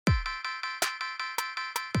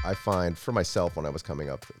I find for myself when I was coming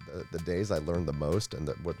up, the days I learned the most and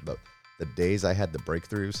the days I had the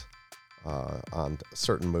breakthroughs on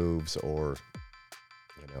certain moves, or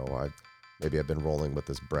maybe I've been rolling with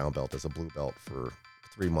this brown belt as a blue belt for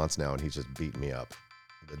 3 months now, and he's just beating me up.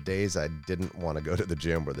 The days I didn't want to go to the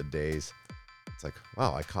gym were the days it's like,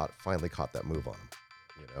 wow, I finally caught that move on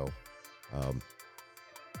him,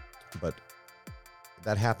 but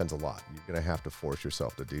that happens a lot. You're going to have to force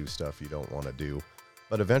yourself to do stuff you don't want to do,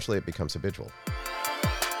 but eventually it becomes habitual.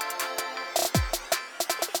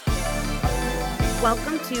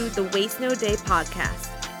 Welcome to the Waste No Day podcast,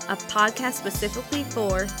 a podcast specifically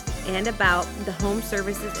for and about the home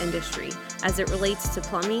services industry as it relates to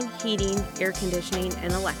plumbing, heating, air conditioning,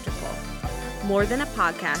 and electrical. More than a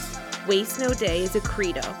podcast, Waste No Day is a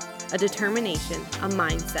credo, a determination, a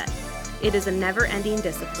mindset. It is a never-ending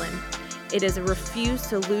discipline. It is a refuse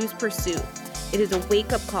to lose pursuit. It is a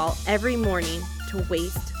wake-up call every morning to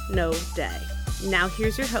waste no day. Now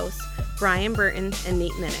here's your hosts, Brian Burton and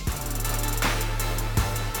Nate Minnick.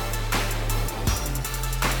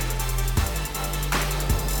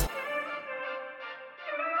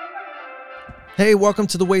 Hey, welcome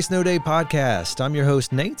to the Waste No Day podcast. I'm your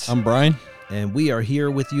host, Nate. I'm Brian. And we are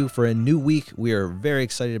here with you for a new week. We are very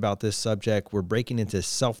excited about this subject. We're breaking into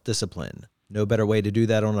self-discipline. No better way to do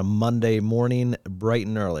that on a Monday morning, bright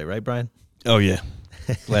and early. Right, Brian? Oh, yeah.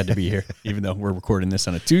 Glad to be here, even though we're recording this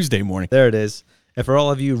on a Tuesday morning. There it is. And for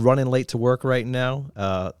all of you running late to work right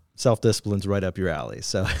now, self-discipline's right up your alley.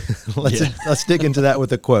 So let's dig into that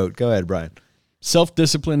with a quote. Go ahead, Brian.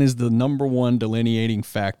 Self-discipline is the number one delineating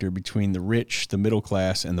factor between the rich, the middle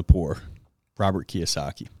class, and the poor. Robert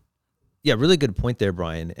Kiyosaki. Yeah, really good point there,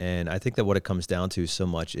 Brian. And I think that what it comes down to so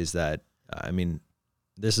much is that,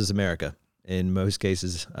 this is America. In most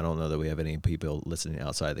cases, I don't know that we have any people listening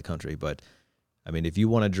outside the country, but if you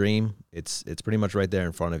want to dream, it's pretty much right there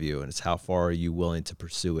in front of you, and it's how far are you willing to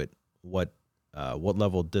pursue it? What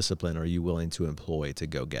level of discipline are you willing to employ to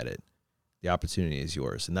go get it? The opportunity is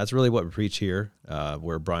yours, and that's really what we preach here,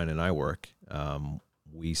 where Brian and I work.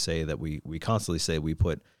 We say that we constantly say we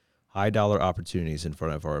put high dollar opportunities in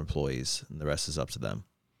front of our employees, and the rest is up to them.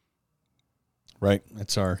 Right,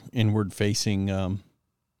 that's our inward facing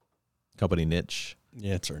company niche.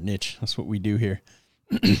 Yeah, it's our niche. That's what we do here.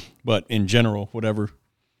 But in general, whatever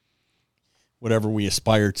we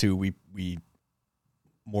aspire to, we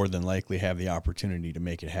more than likely have the opportunity to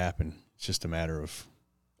make it happen. It's just a matter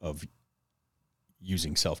of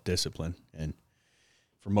using self-discipline. And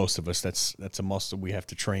for most of us, that's a muscle we have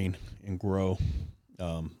to train and grow.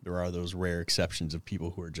 There are those rare exceptions of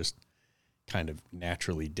people who are just kind of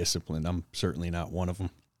naturally disciplined. I'm certainly not one of them.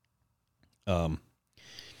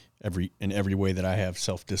 In every way that I have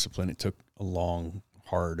self-discipline, it took a long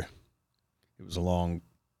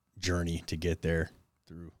journey to get there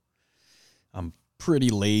through. I'm pretty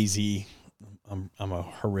lazy. I'm a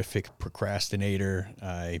horrific procrastinator.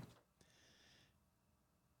 I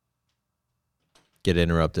get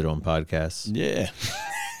interrupted on podcasts. Yeah.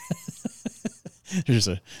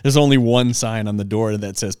 There's only one sign on the door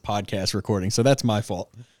that says podcast recording, so that's my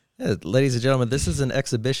fault. Yeah, ladies and gentlemen, this is an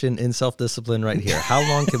exhibition in self-discipline right here. How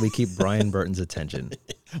long can we keep Brian Burton's attention?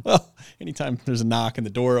 Well, anytime there's a knock and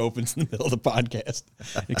the door opens in the middle of the podcast,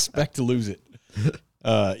 expect to lose it.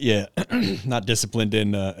 Yeah, not disciplined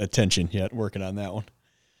in attention yet, working on that one.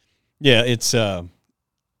 Yeah, it's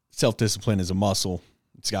self-discipline is a muscle.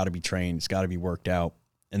 It's got to be trained. It's got to be worked out.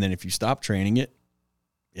 And then if you stop training it,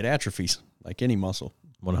 it atrophies like any muscle.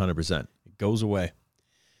 100%. It goes away.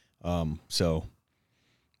 So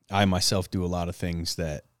I myself do a lot of things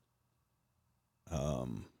that, for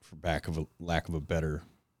lack of a better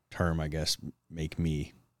term, I guess, make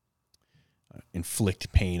me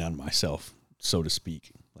inflict pain on myself, so to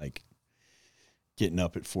speak. Like getting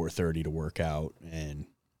up at 4:30 to work out, and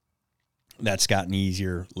that's gotten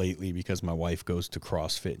easier lately because my wife goes to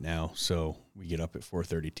CrossFit now. So we get up at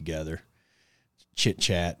 4:30 together, chit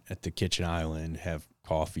chat at the kitchen island, have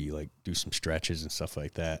coffee, like do some stretches and stuff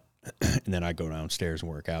like that. And then I go downstairs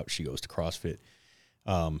and work out. She goes to CrossFit.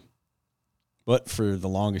 But for the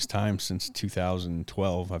longest time, since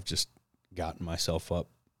 2012, I've just gotten myself up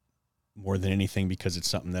more than anything because it's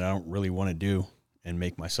something that I don't really want to do and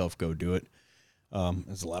make myself go do it.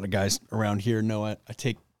 As a lot of guys around here know, I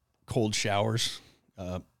take cold showers,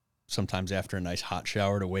 sometimes after a nice hot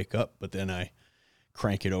shower to wake up, but then I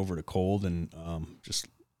crank it over to cold and just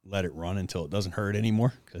let it run until it doesn't hurt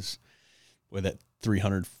anymore, because with that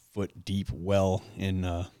 300-foot deep well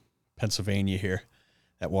in Pennsylvania here,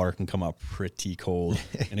 that water can come up pretty cold,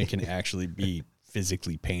 and it can actually be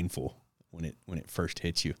physically painful when it first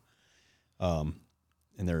hits you. And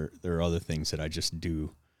there are other things that I just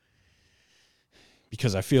do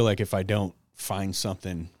because I feel like if I don't find some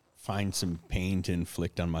pain to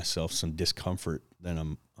inflict on myself, some discomfort, then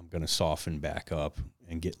I'm going to soften back up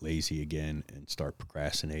and get lazy again and start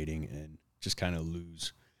procrastinating and just kind of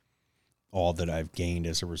lose all that I've gained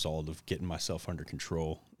as a result of getting myself under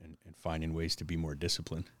control and finding ways to be more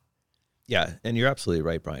disciplined. Yeah, and you're absolutely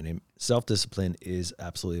right, Brian. Self-discipline is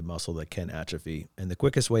absolutely a muscle that can atrophy. And the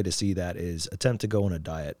quickest way to see that is attempt to go on a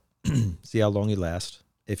diet. See how long you last.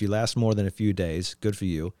 If you last more than a few days, good for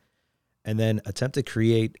you. And then attempt to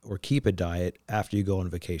create or keep a diet after you go on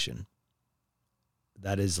vacation.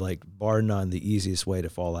 That is like bar none the easiest way to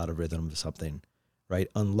fall out of rhythm of something, right?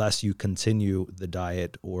 Unless you continue the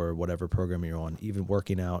diet or whatever program you're on, even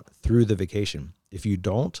working out through the vacation. If you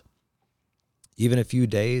don't, even a few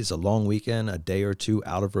days, a long weekend, a day or two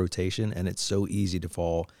out of rotation, and it's so easy to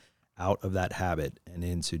fall out of that habit and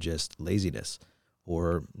into just laziness,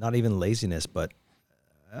 or not even laziness, but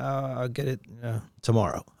I'll get it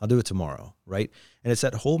tomorrow. I'll do it tomorrow, right? And it's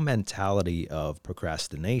that whole mentality of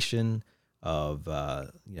procrastination, of,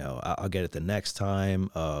 I'll get it the next time,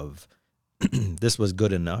 of this was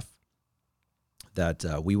good enough, that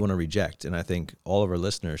we want to reject. And I think all of our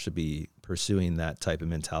listeners should be pursuing that type of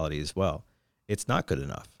mentality as well. It's not good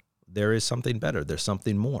enough. There is something better. There's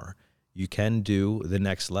something more. You can do the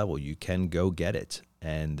next level. You can go get it.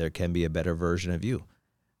 And there can be a better version of you.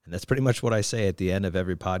 And that's pretty much what I say at the end of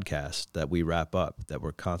every podcast that we wrap up, that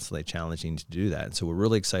we're constantly challenging to do that. And so we're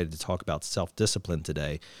really excited to talk about self-discipline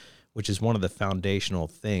today, which is one of the foundational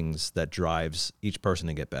things that drives each person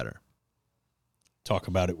to get better. Talk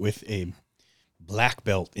about it with a black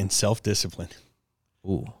belt in self-discipline.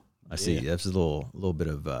 Ooh, I see. That's a little bit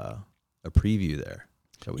of a preview there.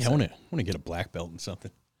 Yeah, I want to get a black belt in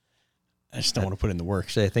something. I just don't want to put in the work.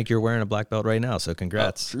 Actually, I think you're wearing a black belt right now, so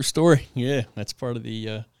congrats. True story. Yeah, that's part of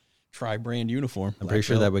the tri-brand uniform. I'm pretty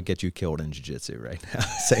sure that would get you killed in jiu-jitsu right now,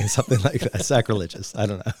 saying something like that. Sacrilegious. I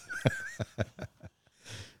don't know.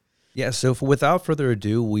 Yeah, so without further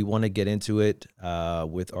ado, we want to get into it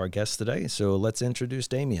with our guest today. So let's introduce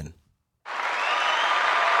Damien.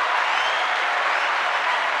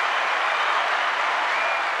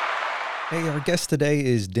 Hey, our guest today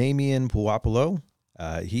is Damien Puopolo.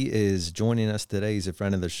 He is joining us today. He's a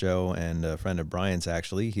friend of the show and a friend of Brian's,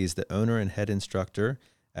 actually. He's the owner and head instructor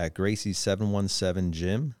at Gracie's 717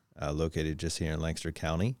 Gym, located just here in Lancaster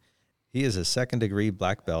County. He is a second-degree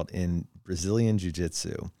black belt in Brazilian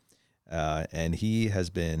Jiu-Jitsu, and he has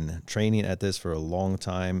been training at this for a long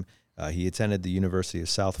time. He attended the University of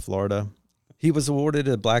South Florida. He was awarded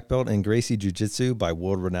a black belt in Gracie Jiu-Jitsu by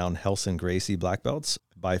world-renowned Helson Gracie black belts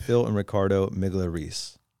by Phil and Ricardo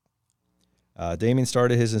Miglia-Reese. Damien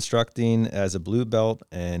started his instructing as a blue belt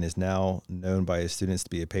and is now known by his students to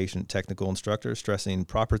be a patient technical instructor, stressing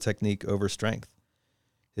proper technique over strength.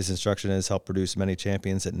 His instruction has helped produce many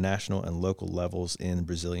champions at national and local levels in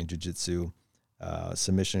Brazilian Jiu-Jitsu,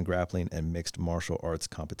 submission, grappling, and mixed martial arts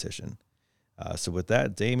competition. So with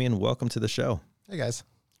that, Damien, welcome to the show. Hey, guys.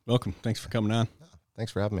 Welcome. Thanks for coming on.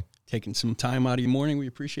 Thanks for having me. Taking some time out of your morning. We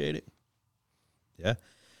appreciate it. Yeah.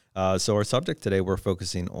 So our subject today we're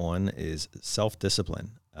focusing on is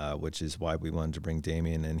self-discipline, which is why we wanted to bring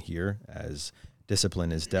Damien in here, as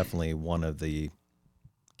discipline is definitely one of the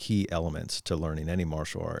key elements to learning any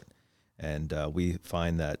martial art. And we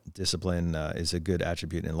find that discipline is a good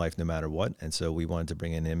attribute in life no matter what. And so we wanted to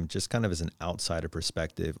bring in him just kind of as an outsider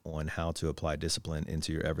perspective on how to apply discipline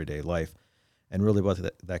into your everyday life and really what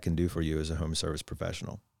that can do for you as a home service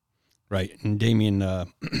professional. Right. And Damien,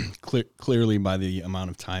 clearly by the amount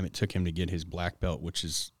of time it took him to get his black belt, which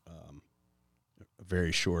is a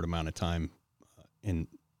very short amount of time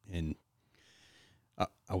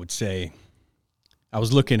I would say, I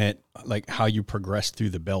was looking at like how you progress through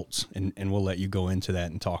the belts, and we'll let you go into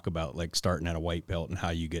that and talk about like starting at a white belt and how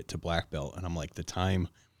you get to black belt. And I'm like, the time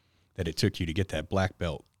that it took you to get that black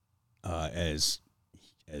belt, as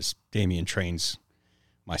Damien trains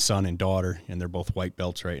my son and daughter, and they're both white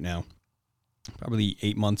belts right now, probably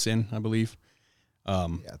 8 months in, I believe. Yeah,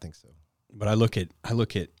 I think so. But I look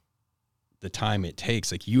at the time it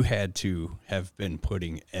takes. Like, you had to have been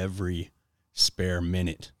putting every spare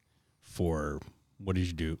minute for, what did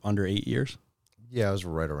you do, under 8 years? Yeah, I was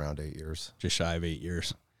right around 8 years. Just shy of 8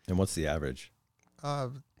 years. And what's the average?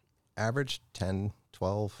 Average 10,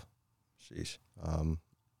 12. Sheesh.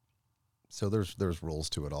 So there's rules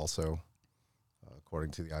to it also.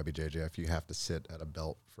 According to the IBJJF, you have to sit at a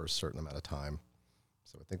belt for a certain amount of time.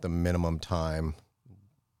 So I think the minimum time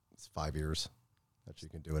is 5 years that you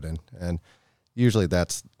can do it in. And usually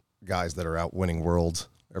that's guys that are out winning worlds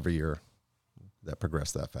every year that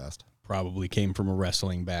progress that fast. Probably came from a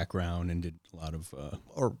wrestling background and did a lot of...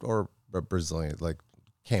 Or Brazilian, like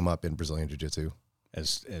came up in Brazilian jiu-jitsu.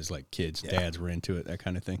 As like kids, Yeah. dads were into it, that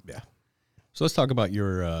kind of thing. Yeah. So let's talk about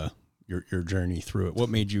your journey through it. What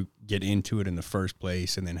made you get into it in the first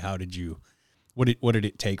place, and then what did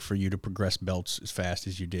it take for you to progress belts as fast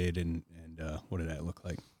as you did, and what did that look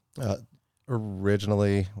like?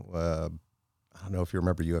 Originally, I don't know if you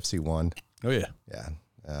remember UFC 1. Oh yeah, Yeah.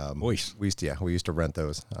 Voice. We used to rent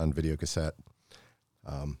those on video cassette.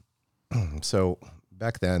 So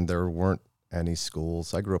back then there weren't any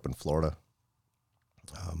schools. I grew up in Florida.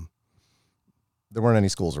 There weren't any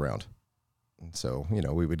schools around. And so,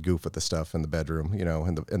 we would goof with the stuff in the bedroom,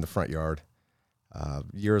 in the front yard.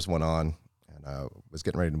 Years went on, and I was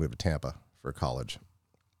getting ready to move to Tampa for college.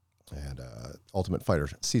 And Ultimate Fighter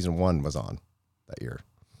Season 1 was on that year.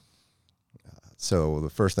 So the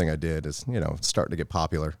first thing I did is, starting to get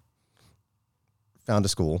popular. Found a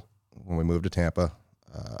school when we moved to Tampa.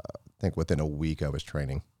 I think within a week I was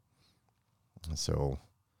training. So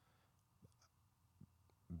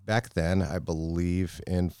back then, I believe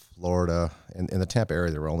in Florida, in the Tampa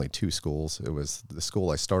area, there were only 2 schools. It was the school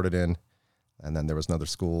I started in, and then there was another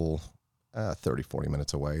school 30, 40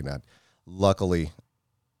 minutes away. And luckily,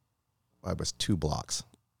 I was 2 blocks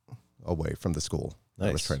away from the school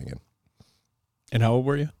I was training in. And how old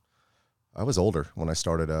were you? I was older when I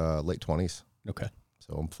started, late 20s. Okay.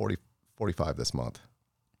 So I'm 45 this month.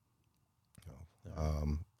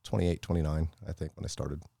 28, 29, I think, when I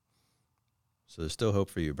started. So there's still hope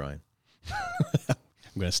for you, Brian. I'm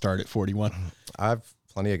going to start at 41. I've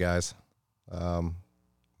plenty of guys. I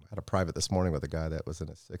had a private this morning with a guy that was in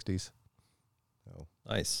his 60s. So,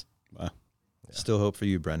 Nice. Wow. Yeah. Still hope for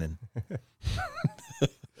you, Brennan.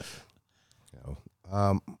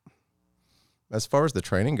 As far as the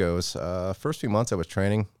training goes, first few months I was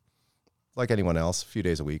training like anyone else, a few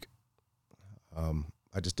days a week.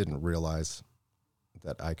 I just didn't realize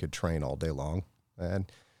that I could train all day long.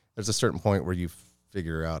 And there's a certain point where you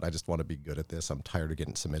figure out, I just want to be good at this. I'm tired of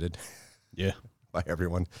getting submitted Yeah. by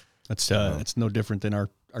everyone. That's no different than our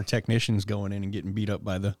technicians going in and getting beat up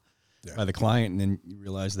by the client, and then you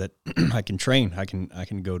realize that I can train. I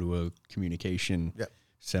can go to a communication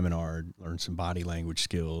seminar, learn some body language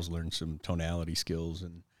skills, learn some tonality skills,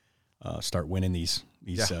 and start winning these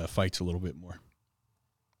fights a little bit more.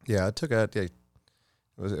 Yeah, it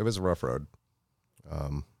was a rough road.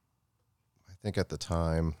 I think at the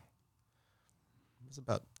time it was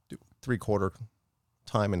about 3/4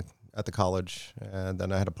 time at the college, and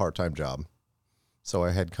then I had a part-time job. So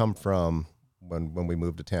I had come from when we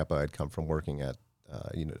moved to Tampa. I'd come from working at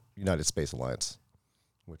United Space Alliance,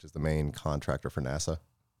 which is the main contractor for NASA.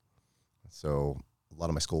 So a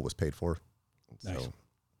lot of my school was paid for. Nice. So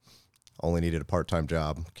only needed a part-time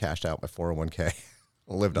job, cashed out my 401k,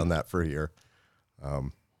 lived on that for a year.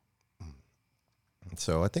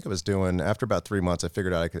 So I think I was doing, after about 3 months, I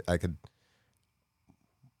figured out I could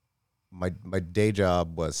my day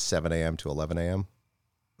job was 7 a.m. to 11 a.m.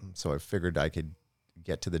 So I figured I could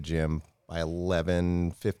get to the gym by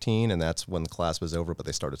 11:15, and that's when the class was over, but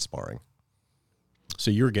they started sparring. So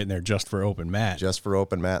you were getting there just for open mat. Just for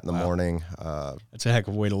open mat in the morning. That's a heck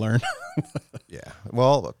of a way to learn. Yeah.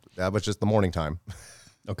 Well, that was just the morning time.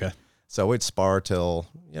 Okay. So we'd spar till,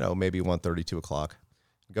 maybe 1:30, 2 o'clock.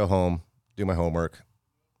 Go home, do my homework,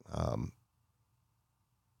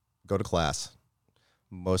 go to class.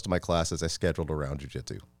 Most of my classes I scheduled around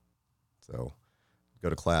jiu-jitsu. So go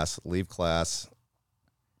to class, leave class,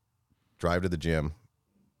 drive to the gym,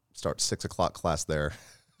 start 6 o'clock class there,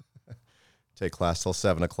 take class till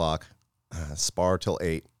 7 o'clock, spar till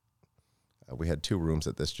 8. We had 2 rooms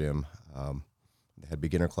at this gym. They had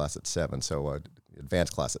beginner class at 7, so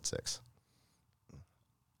advanced class at 6.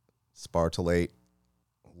 Spar till 8,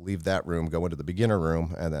 leave that room, go into the beginner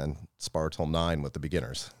room, and then spar till 9 with the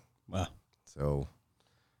beginners. Wow. So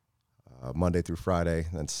Monday through Friday,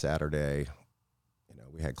 then Saturday,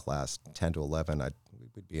 we had class 10 to 11.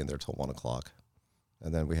 We'd be in there till 1 o'clock.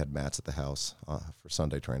 And then we had mats at the house for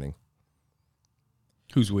Sunday training.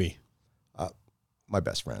 Who's we? My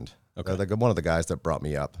best friend. Okay. One of the guys that brought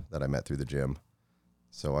me up that I met through the gym.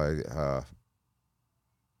 So I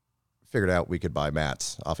figured out we could buy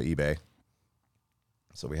mats off of eBay.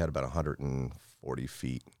 So we had about 140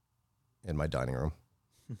 feet in my dining room.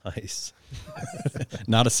 Nice.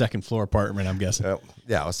 Not a second floor apartment, I'm guessing.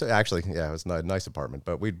 Yeah, it was a nice apartment.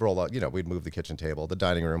 But we'd roll out, we'd move the kitchen table, the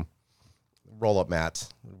dining room, roll up mats,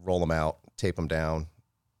 roll them out, tape them down,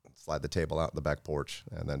 slide the table out in the back porch,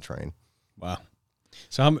 and then train. Wow.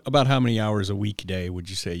 So about how many hours a weekday would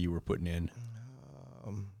you say you were putting in? I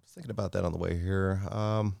was thinking about that on the way here.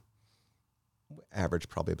 Average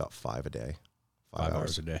probably about 5 a day. 5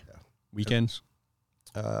 hours a day. Yeah. Weekends?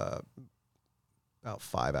 About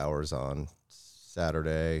 5 hours on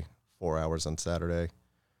Saturday, 4 hours on Saturday,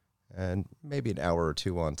 and maybe an hour or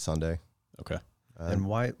two on Sunday. Okay. And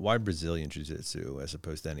why Brazilian Jiu-Jitsu as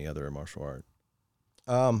opposed to any other martial art?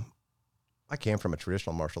 I came from a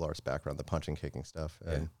traditional martial arts background, the punching, kicking stuff,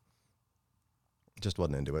 and just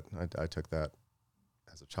wasn't into it. I took that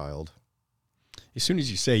as a child. As soon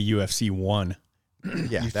as you say UFC 1,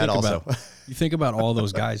 Yeah, that also. You think about all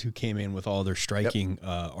those guys who came in with all their striking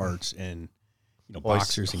arts and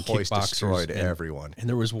boxers and Hoist kickboxers. destroyed and everyone. And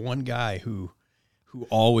there was one guy who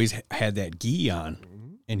always had that gi on,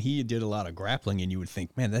 Mm-hmm. and he did a lot of grappling, and you would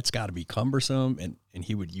think, man, that's got to be cumbersome. And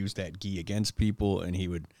he would use that gi against people, and he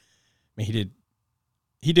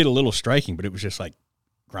did a little striking, but it was just like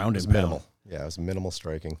ground and pound. Minimal. Yeah, it was minimal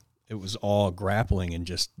striking. It was all grappling and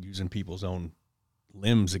just using people's own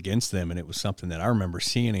limbs against them, and it was something that I remember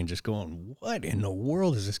seeing and just going, what in the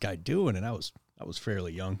world is this guy doing? And I was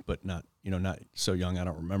fairly young, but not so young I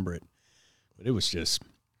don't remember it. But it was just,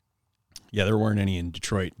 there weren't any in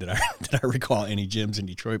Detroit that I recall, any gyms in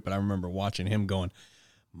Detroit, but I remember watching him going,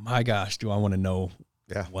 my gosh, do I want to know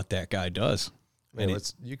what that guy does?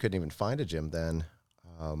 And you couldn't even find a gym then.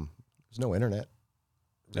 There's no internet.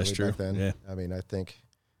 That's true. Back then. Yeah. I mean, I think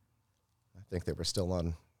they were still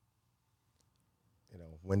on,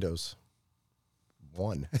 Windows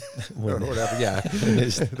 1 or whatever. Yeah,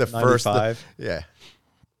 the first. Yeah.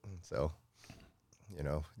 So,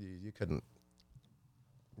 you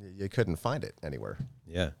couldn't find it anywhere.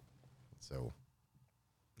 Yeah. So,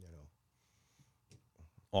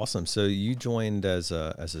 Awesome. So you joined as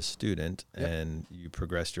a student, and you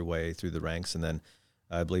progressed your way through the ranks, and then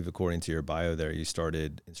I believe, according to your bio there, you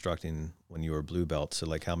started instructing when you were blue belt. So,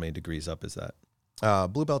 like, how many degrees up is that?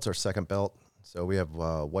 Blue belt's our second belt. So we have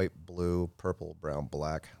white, blue, purple, brown,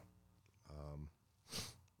 black.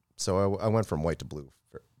 So I went from white to blue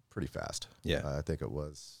pretty fast. Yeah. I think it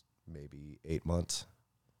was maybe 8 months.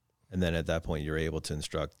 And then at that point, you're able to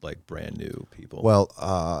instruct like brand new people. Well,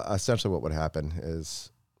 essentially what would happen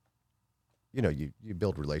is, you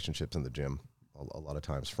build relationships in the gym, a lot of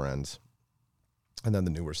times friends, and then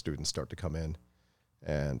the newer students start to come in.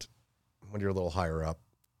 And when you're a little higher up,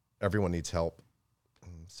 everyone needs help.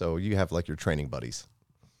 So you have like your training buddies.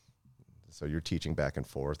 So you're teaching back and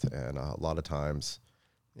forth. And a lot of times,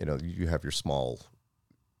 you have your small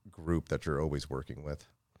group that you're always working with.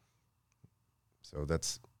 So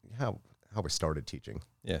that's how we started teaching.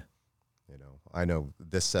 Yeah. I know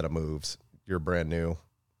this set of moves, you're brand new.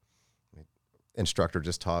 Instructor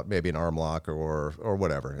just taught maybe an arm lock or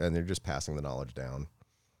whatever, and they're just passing the knowledge down.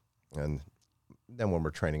 And then when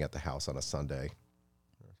we're training at the house on a Sunday,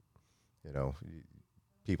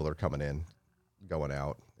 people are coming in, going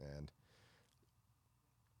out, and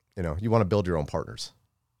you want to build your own partners.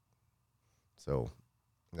 So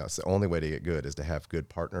that's the only way to get good, is to have good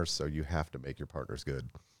partners. So you have to make your partners good.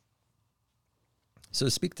 So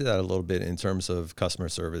speak to that a little bit in terms of customer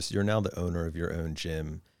service. You're now the owner of your own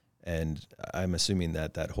gym, and I'm assuming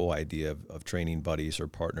that whole idea of training buddies or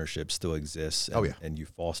partnerships still exists. And, and you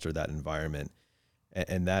foster that environment,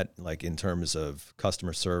 and that, like, in terms of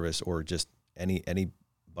customer service or just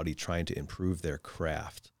anybody trying to improve their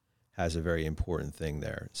craft, has a very important thing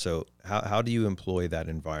there. So how do you employ that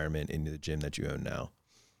environment in the gym that you own now?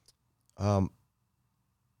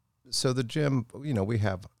 So the gym, we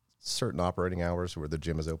have certain operating hours where the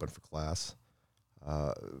gym is open for class.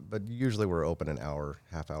 But usually we're open an hour,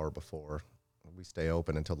 half hour before. We stay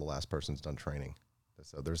open until the last person's done training.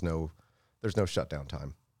 So there's no shutdown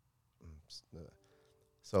time.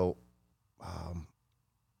 So,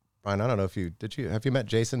 Brian, I don't know if have you met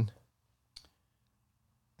Jason?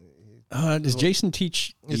 Does Jason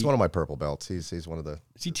teach? He's one of my purple belts. He's one of the.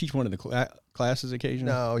 Does he teach one of the classes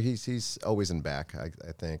occasionally? No, he's always in back.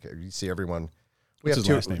 I think you see everyone. What's his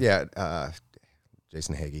last name? Yeah,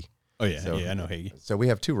 Jason Hagee. Oh yeah, I know Hagee. So we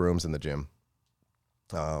have 2 rooms in the gym.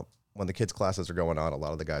 When the kids' classes are going on, a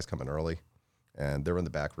lot of the guys come in early, and they're in the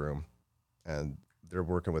back room, and they're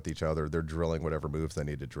working with each other. They're drilling whatever moves they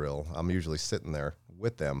need to drill. I'm usually sitting there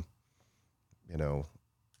with them,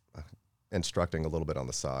 instructing a little bit on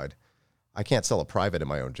the side. I can't sell a private in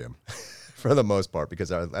my own gym for the most part,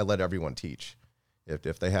 because I let everyone teach.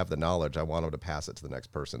 If they have the knowledge, I want them to pass it to the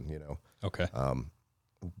next person, Okay.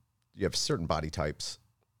 You have certain body types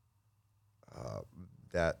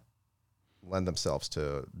that lend themselves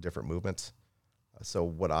to different movements. So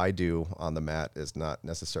what I do on the mat is not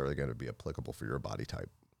necessarily going to be applicable for your body type.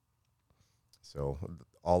 So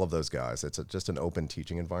all of those guys, it's just an open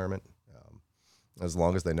teaching environment. As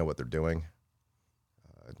long as they know what they're doing.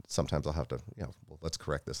 Sometimes I'll have to, let's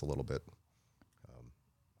correct this a little bit.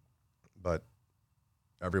 But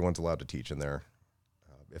everyone's allowed to teach in there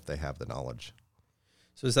if they have the knowledge.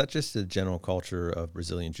 So is that just the general culture of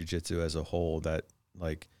Brazilian Jiu-Jitsu as a whole, that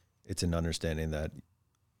like it's an understanding that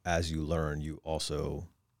as you learn, you also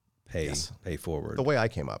pay forward? The way I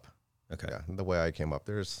came up. Okay. Yeah, the way I came up.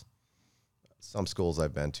 There's some schools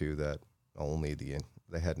I've been to that only the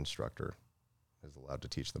head instructor is allowed to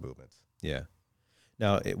teach the movements. Yeah.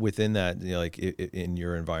 Now, within that, you know, like in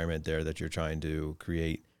your environment there that you're trying to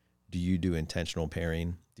create, do you do intentional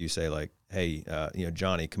pairing? Do you say like, hey, you know,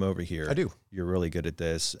 Johnny, come over here. I do. You're really good at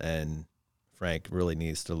this, and Frank really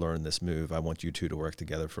needs to learn this move. I want you two to work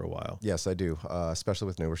together for a while. Yes, I do, especially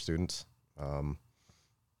with newer students.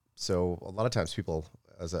 So a lot of times people,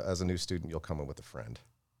 as a new student, you'll come in with a friend.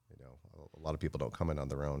 You know, a lot of people don't come in on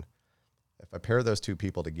their own. If I pair those two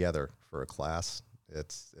people together for a class,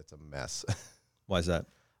 it's a mess. Why is that?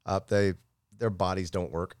 Their bodies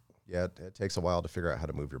don't work yet. It takes a while to figure out how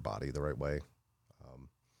to move your body the right way.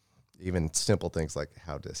 Even simple things like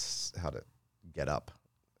how to get up,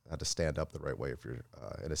 how to stand up the right way if you're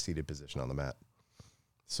in a seated position on the mat.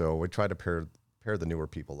 So we try to pair the newer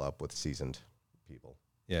people up with seasoned people,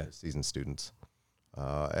 seasoned students.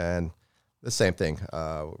 And the same thing,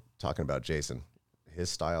 talking about Jason, his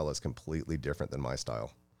style is completely different than my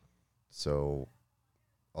style. So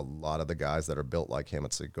a lot of the guys that are built like him,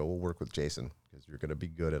 it's like, go work with Jason because you're going to be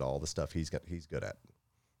good at all the stuff he's good at.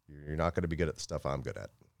 You're not going to be good at the stuff I'm good at,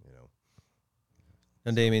 you know.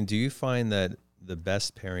 And Damien, do you find that the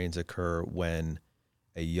best pairings occur when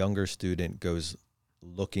a younger student goes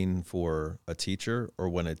looking for a teacher, or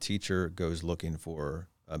when a teacher goes looking for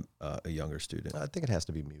a younger student? I think it has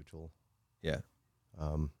to be mutual. Yeah.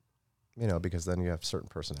 You know, because then you have certain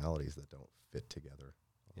personalities that don't fit together.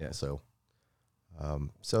 Yeah. So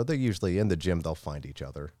they usually in the gym, they'll find each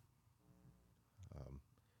other.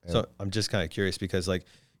 So I'm just kind of curious because, like,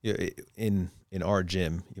 you know, in our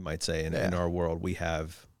gym, you might say, in our world, we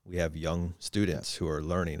have young students who are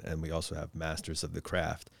learning, and we also have masters of the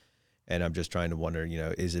craft. And I'm just trying to wonder, you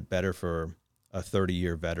know, is it better for a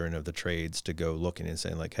 30-year veteran of the trades to go looking and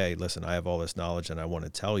saying like, hey, listen, I have all this knowledge and I want to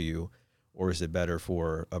tell you, or is it better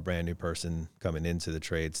for a brand new person coming into the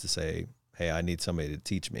trades to say, hey, I need somebody to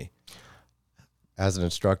teach me? As an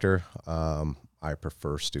instructor, I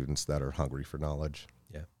prefer students that are hungry for knowledge.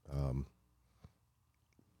 Yeah.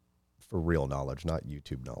 For real knowledge, not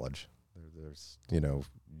YouTube knowledge. There's, you know,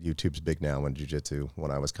 YouTube's big now in jiu-jitsu.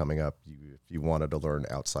 When I was coming up, if you wanted to learn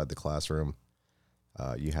outside the classroom,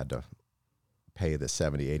 you had to pay the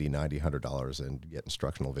 $70, $80, $90, $100 and get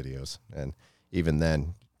instructional videos. And even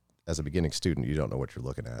then, as a beginning student, you don't know what you're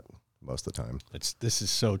looking at most of the time. This is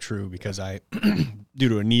so true because I, due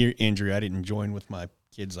to a knee injury, I didn't join with my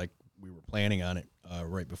kids like we were planning on it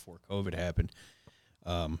right before COVID happened.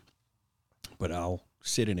 But I'll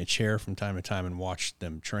sit in a chair from time to time and watch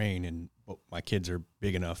them train. And my kids are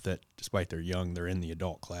big enough that despite they're young, they're in the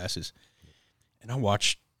adult classes. And I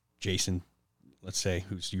watch Jason, let's say,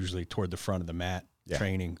 who's usually toward the front of the mat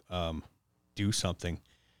training, do something.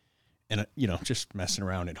 And, you know, just messing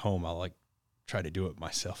around at home, I'll like try to do it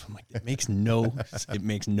myself. I'm like, it makes no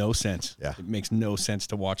sense. Yeah. It makes no sense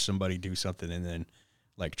to watch somebody do something and then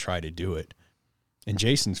like try to do it. And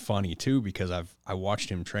Jason's funny too, because I watched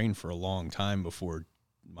him train for a long time before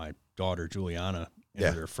my daughter Juliana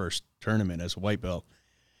entered her first tournament as a white belt.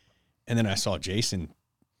 And then I saw Jason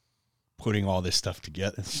putting all this stuff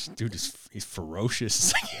together. This dude he's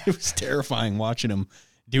ferocious. It was terrifying watching him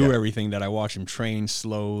do everything that I watch him train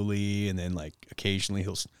slowly, and then like occasionally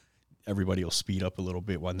everybody will speed up a little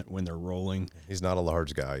bit when they're rolling. He's not a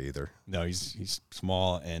large guy either. No, he's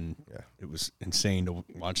small, and it was insane to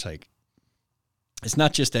watch. Like, it's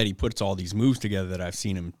not just that he puts all these moves together that I've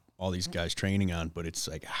seen him, all these guys training on, but it's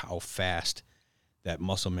like how fast that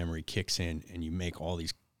muscle memory kicks in and you make all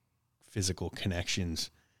these physical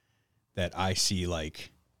connections that I see.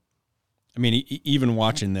 Like, I mean, even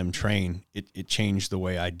watching them train, it changed the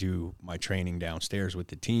way I do my training downstairs with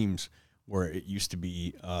the teams, where it used to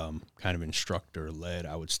be kind of instructor led.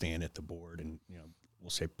 I would stand at the board and, you know,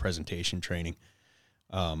 we'll say presentation training.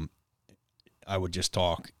 I would just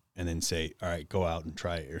talk and then say, all right, go out and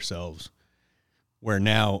try it yourselves. Where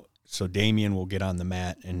now, so Damien will get on the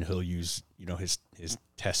mat and he'll use, you know, his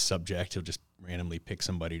test subject. He'll just randomly pick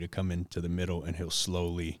somebody to come into the middle, and he'll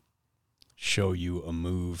slowly show you a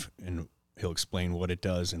move, and he'll explain what it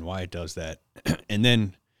does and why it does that. And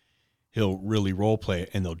then he'll really role play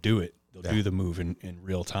it, and they'll do it. They'll do the move in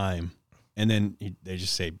real time. And then they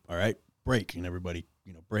just say, all right, break. And everybody,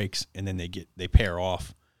 you know, breaks. And then they pair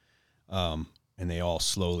off. And they all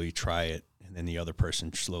slowly try it, and then the other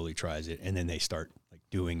person slowly tries it, and then they start like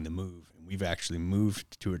doing the move. And we've actually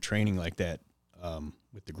moved to a training like that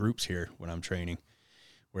with the groups here when I'm training,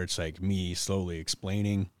 where it's like me slowly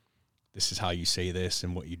explaining, this is how you say this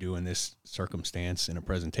and what you do in this circumstance in a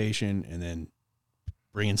presentation, and then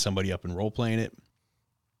bringing somebody up and role playing it,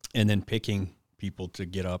 and then picking people to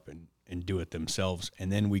get up and do it themselves.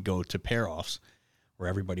 And then we go to pair offs where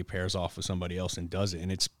everybody pairs off with somebody else and does it.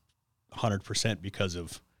 And it's 100% because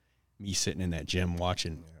of me sitting in that gym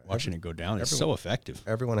watching it go down. It's so effective.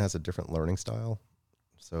 Everyone has a different learning style.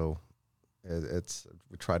 So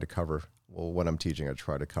we try to cover, when I'm teaching, I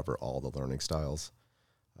try to cover all the learning styles.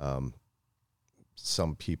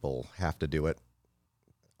 Some people have to do it.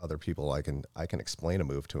 Other people, I can explain a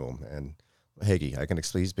move to them. And Hagee, I can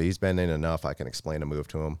explain, he's been in enough, I can explain a move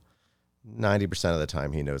to him. 90% of the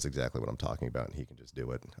time, he knows exactly what I'm talking about, and he can just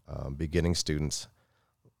do it. Beginning students,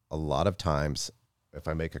 a lot of times, if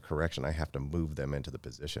I make a correction, I have to move them into the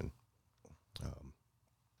position.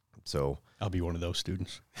 So I'll be one of those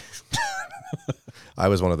students. I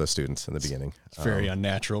was one of those students in the beginning. It's very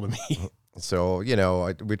unnatural to me. So,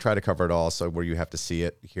 we try to cover it all, so where you have to see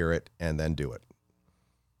it, hear it, and then do it.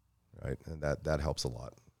 Right? And that helps a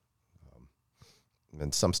lot.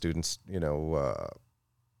 And some students,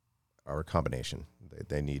 are a combination.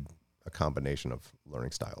 They need a combination of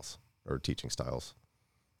learning styles or teaching styles.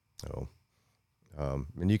 So,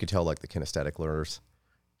 and you can tell, like, the kinesthetic learners,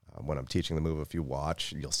 when I'm teaching the move, if you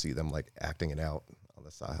watch, you'll see them like acting it out on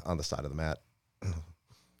the side of the mat.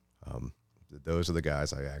 Those are the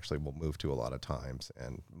guys I actually will move to a lot of times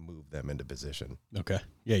and move them into position. Okay.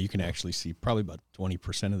 Yeah, you can actually see probably about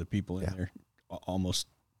 20% of the people in there almost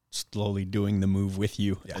slowly doing the move with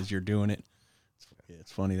you as you're doing it.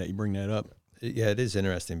 It's funny that you bring that up. Yeah, it is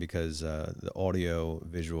interesting because the audio,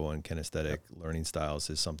 visual, and kinesthetic learning styles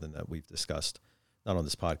is something that we've discussed, not on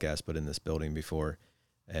this podcast, but in this building before.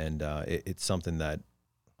 And it's something that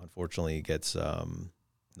unfortunately gets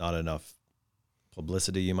not enough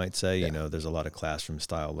publicity, you might say. There's a lot of classroom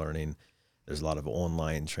style learning. There's a lot of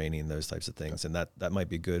online training, those types of things. And that might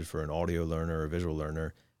be good for an audio learner or a visual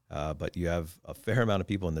learner. But you have a fair amount of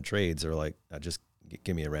people in the trades that are like, just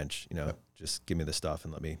give me a wrench, just give me the stuff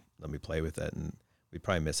and let me play with it. And we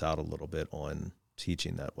probably miss out a little bit on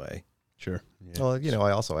teaching that way. Sure. Yeah. Well,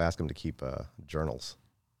 I also ask them to keep journals.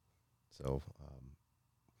 So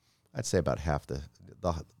I'd say about half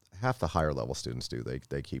the higher level students do.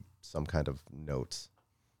 They keep some kind of notes,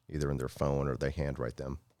 either in their phone or they handwrite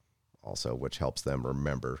them also, which helps them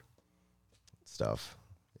remember stuff.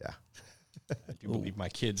 Yeah. I do believe my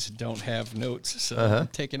kids don't have notes, so I'm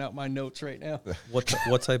taking out my notes right now. What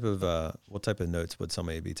type of notes would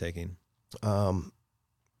somebody be taking?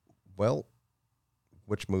 Well,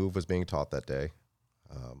 which move was being taught that day,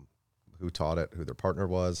 who taught it, who their partner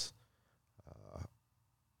was.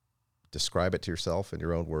 Describe it to yourself in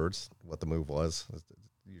your own words, what the move was.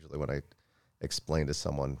 Usually when I explain to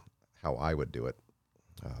someone how I would do it.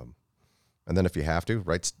 And then if you have to,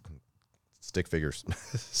 write stick figures.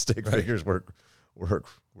 Figures work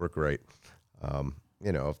great.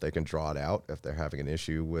 If they can draw it out, if they're having an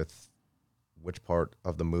issue with which part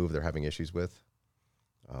of the move they're having issues with.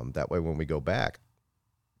 That way when we go back,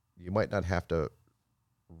 you might not have to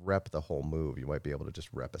rep the whole move. You might be able to just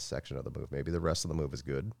rep a section of the move. Maybe the rest of the move is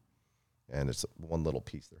good, and it's one little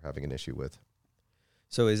piece they're having an issue with.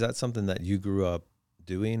 So is that something that you grew up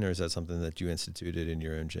doing, or is that something that you instituted in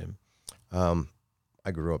your own gym?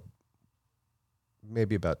 I grew up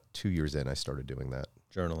maybe about 2 years in, I started doing that.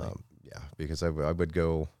 Journaling. Because I would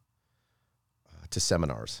go to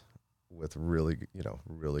seminars with really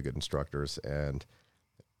good instructors, and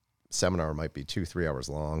seminar might be 2-3 hours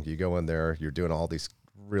long. You go in there, you're doing all these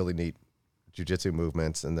really neat jiu-jitsu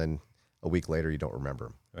movements, and then a week later you don't remember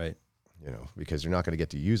them. Right. Because you're not going to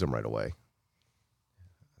get to use them right away.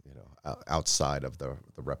 Outside of the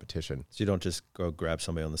repetition. So you don't just go grab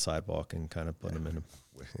somebody on the sidewalk and kind of put them in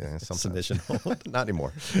a submission hold. Not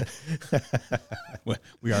anymore. Well,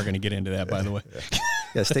 we are going to get into that, by the way.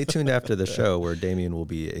 Yeah, stay tuned after the show where Damien will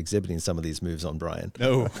be exhibiting some of these moves on Brian.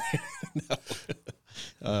 No.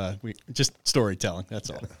 We just storytelling, that's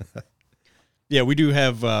all. Yeah, we do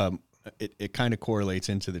have, it kind of correlates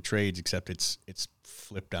into the trades, except it's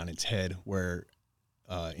flipped on its head, where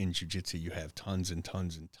in jiu-jitsu you have tons and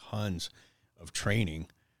tons and tons of training.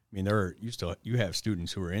 I mean, you have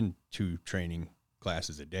students who are in 2 training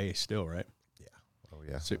classes a day still, right? Yeah. Oh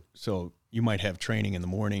yeah. So you might have training in the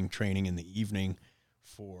morning, training in the evening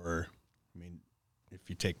if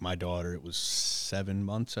you take my daughter, it was 7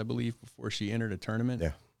 months, I believe, before she entered a tournament.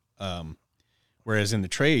 Yeah. Whereas in the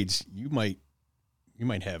trades, you might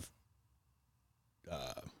have,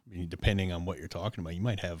 depending on what you're talking about, you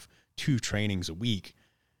might have 2 trainings a week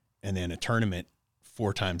and then a tournament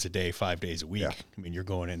 4 times a day, 5 days a week. Yeah. I mean, you're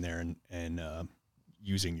going in there and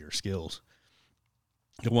using your skills.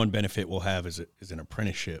 The one benefit we'll have is an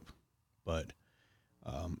apprenticeship, but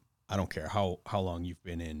I don't care how long you've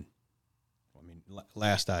been in. I mean,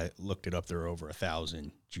 last I looked it up, there are over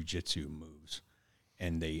 1,000 jiu-jitsu moves,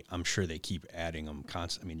 and I'm sure they keep adding them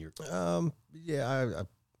constantly. I mean, yeah.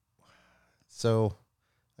 So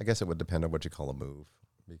I guess it would depend on what you call a move,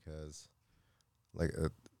 because like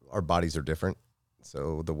our bodies are different.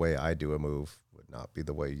 So the way I do a move would not be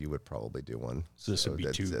the way you would probably do one. so this would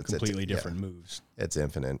be two completely different moves. It's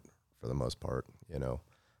infinite for the most part. You know,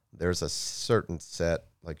 there's a certain set,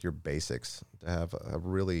 like your basics, to have a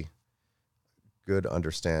really good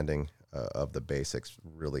understanding of the basics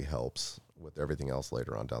really helps with everything else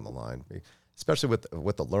later on down the line, especially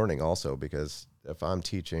with the learning also, because if I'm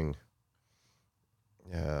teaching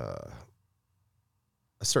a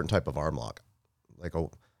certain type of arm lock, like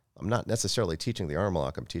I'm not necessarily teaching the arm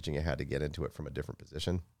lock, I'm teaching you how to get into it from a different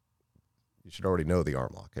position. You should already know the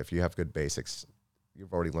arm lock. If you have good basics,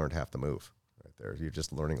 you've already learned half the move right there. You're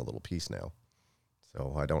just learning a little piece now.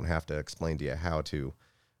 So I don't have to explain to you how to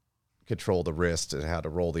control the wrist and how to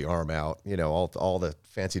roll the arm out, you know, all the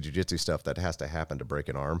fancy jiu-jitsu stuff that has to happen to break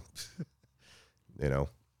an arm. You know.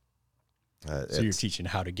 So you're teaching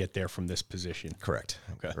how to get there from this position. Correct.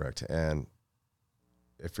 Okay. Correct. And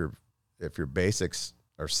if your basics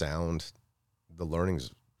are sound, the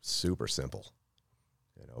learning's super simple.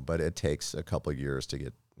 You know, but it takes a couple of years to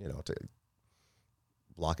get, you know, to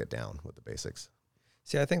lock it down with the basics.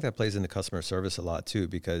 See, I think that plays into customer service a lot too,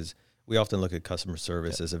 because we often look at customer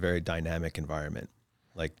service as a very dynamic environment.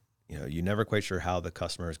 Like, you know, you're never quite sure how the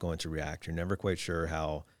customer is going to react. You're never quite sure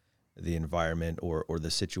how the environment or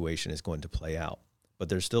the situation is going to play out. But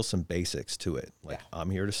there's still some basics to it. Like,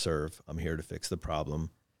 I'm here to serve. I'm here to fix the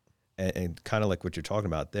problem. And kind of like what you're talking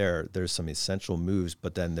about there's some essential moves,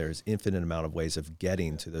 but then there's infinite amount of ways of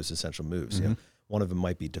getting to those essential moves. Mm-hmm. You know, one of them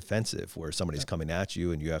might be defensive, where somebody's coming at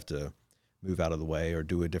you and you have to move out of the way or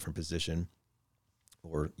do a different position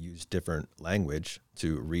or use different language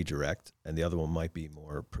to redirect. And the other one might be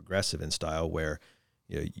more progressive in style, where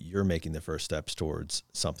you're making the first steps towards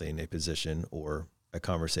something, a position or a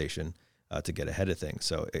conversation to get ahead of things.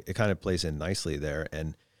 So it kind of plays in nicely there.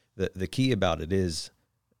 And the key about it is,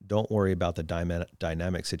 don't worry about the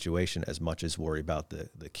dynamic situation as much as worry about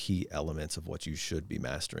the key elements of what you should be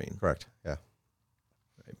mastering. Correct. Yeah.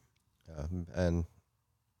 Right.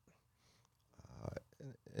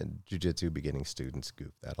 And jiu-jitsu beginning students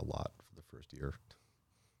goof that a lot for the first year,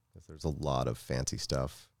 because there's a lot of fancy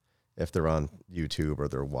stuff. If they're on YouTube or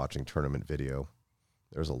they're watching tournament video,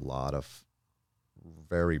 there's a lot of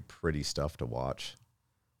very pretty stuff to watch.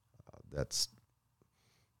 That's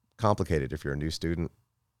complicated if you're a new student.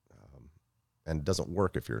 And it doesn't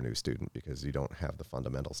work if you're a new student because you don't have the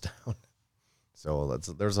fundamentals down. So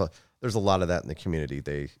there's a lot of that in the community.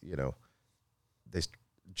 They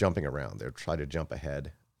jumping around. They're trying to jump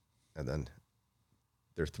ahead, and then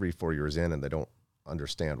they're 3-4 years in and they don't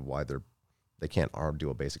understand why they can't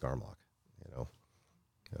do a basic arm lock. You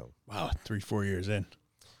know. Wow, 3-4 years in.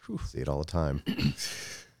 Whew. See it all the time.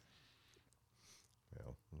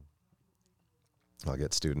 I'll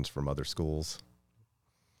get students from other schools.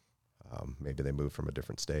 Maybe they move from a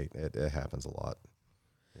different state. It happens a lot.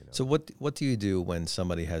 You know. So what do you do when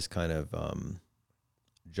somebody has kind of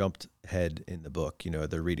jumped ahead in the book? You know,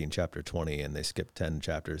 they're reading chapter 20 and they skip 10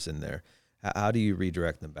 chapters in there. How do you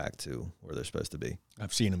redirect them back to where they're supposed to be?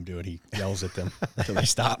 I've seen him do it. He yells at them until they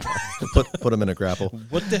stop. put them in a grapple.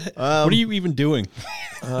 What are you even doing?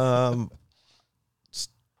 I'm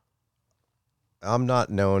not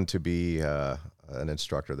known to be an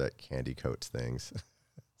instructor that candy coats things.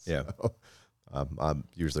 Yeah. So, I'm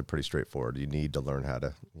usually pretty straightforward. You need to learn how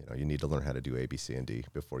to do A, B, C, and D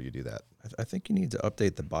before you do that. I think you need to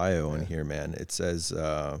update the bio in here, man. It says,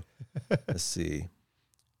 let's see,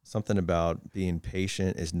 something about being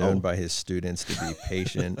patient, is known by his students to be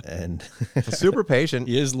patient and super patient.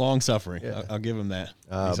 He is long suffering. Yeah. I'll give him that.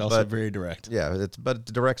 He's also very direct. Yeah, but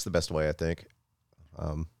direct's the best way, I think.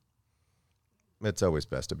 It's always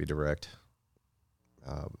best to be direct.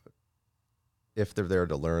 If they're there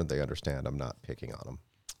to learn, they understand. I'm not picking on them.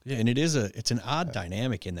 Yeah, and it's an odd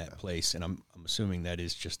dynamic in that place, and I'm assuming that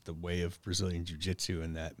is just the way of Brazilian Jiu-Jitsu,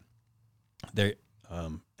 and that they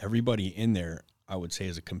everybody in there, I would say,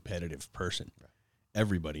 is a competitive person. Right.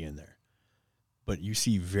 Everybody in there, but you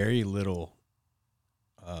see very little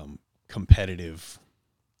competitive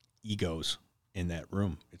egos in that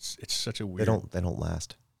room. It's such a weird. They don't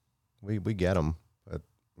last. We get them, but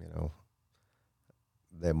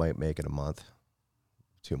they might make it a month,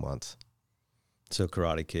 2 months. So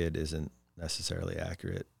Karate Kid isn't necessarily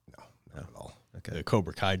accurate. No, not at all. Okay. The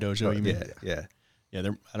Cobra Kai dojo, you mean? Yeah. Yeah,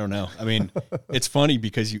 I don't know. I mean, it's funny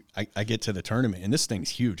because I get to the tournament, and this thing's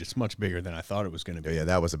huge. It's much bigger than I thought it was going to be. Yeah,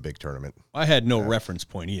 that was a big tournament. I had no reference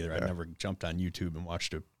point either. I never jumped on YouTube and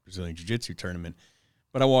watched a Brazilian Jiu-Jitsu tournament.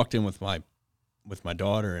 But I walked in with my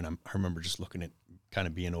daughter, and I remember just looking at, kind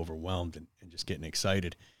of being overwhelmed and just getting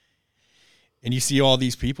excited. And you see all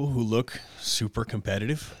these people who look super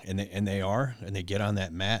competitive, and they get on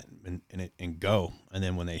that mat and go. And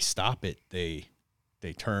then when they stop it,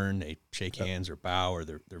 they turn, they shake hands or bow, or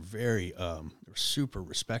they're very they're super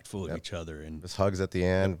respectful of each other, and Just hugs at the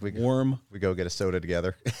end. We warm. We go get a soda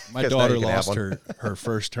together. My 'Cause now daughter you can have lost one. her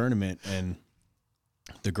first tournament, and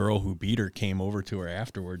the girl who beat her came over to her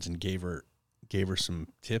afterwards and gave her some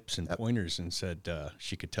tips and pointers, and said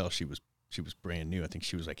she could tell she was brand new. I think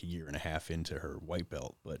she was like a year and a half into her white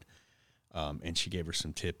belt, but and she gave her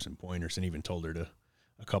some tips and pointers, and even told her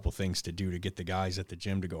a couple things to do to get the guys at the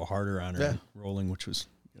gym to go harder on her rolling, which was,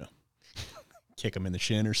 kick them in the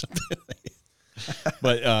shin or something.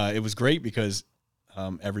 But it was great because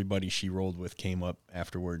everybody she rolled with came up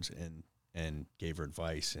afterwards and gave her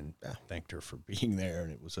advice and thanked her for being there.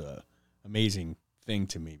 And it was a amazing thing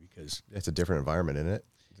to me because It's a different environment, isn't it?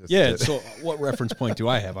 So what reference point do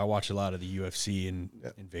I have? I watch a lot of the UFC and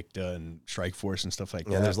Invicta and Strikeforce and stuff like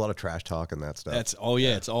that. Yeah, there's a lot of trash talk and that stuff. It's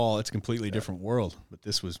a completely different world, but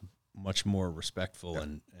this was much more respectful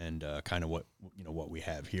and kind of what we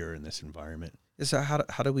have here in this environment. So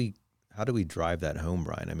how do we drive that home,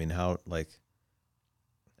 Brian? I mean, how, like,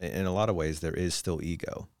 in a lot of ways there is still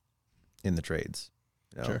ego in the trades.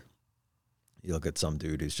 Sure. You look at some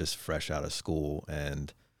dude who's just fresh out of school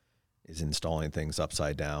and is installing things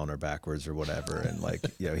upside down or backwards or whatever, and like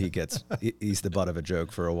he's the butt of a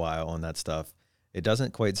joke for a while on that stuff. It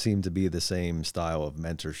doesn't quite seem to be the same style of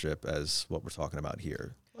mentorship as what we're talking about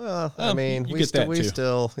here. Well, I mean, you we get that too.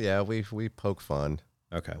 still we poke fun.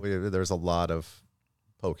 Okay. There's a lot of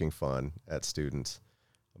poking fun at students,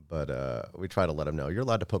 but we try to let them know you're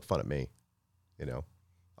allowed to poke fun at me.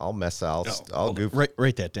 I'll mess out. I'll goof.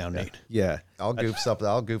 Write that down, Nate. Yeah. I'll goof something.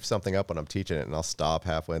 I'll goof something up when I'm teaching it, and I'll stop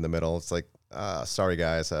halfway in the middle. It's like, sorry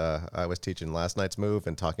guys, I was teaching last night's move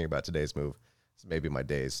and talking about today's move. So maybe my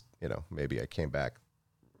days, maybe I came back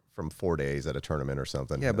from 4 days at a tournament or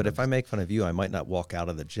something. Yeah, but if I make fun of you, I might not walk out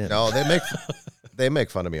of the gym. No, they make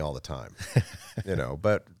fun of me all the time,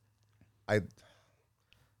 But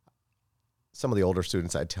some of the older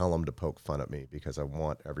students, I tell them to poke fun at me because I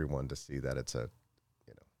want everyone to see that it's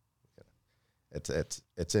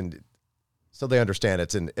it's in, so they understand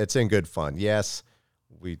it's in good fun. Yes,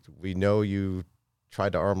 we know you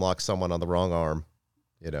tried to arm lock someone on the wrong arm,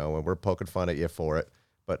 and we're poking fun at you for it,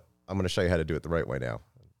 but I'm going to show you how to do it the right way now,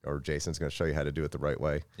 or Jason's going to show you how to do it the right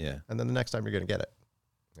way. Yeah. And then the next time you're going to get it,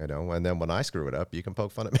 and then when I screw it up, you can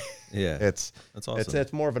poke fun at me. Yeah. That's awesome.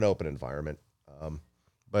 It's more of an open environment.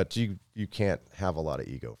 But you can't have a lot of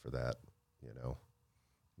ego for that.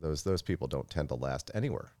 Those people don't tend to last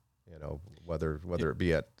anywhere. Whether it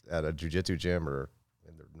be at a jiu-jitsu gym or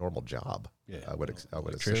in their normal job. Yeah, I would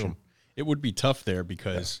assume it would be tough there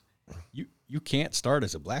because you can't start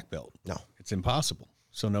as a black belt. No, it's impossible.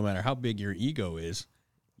 So no matter how big your ego is,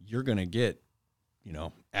 you're gonna get,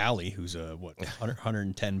 Allie, who's a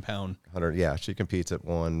 110 pound. 100. Yeah, she competes at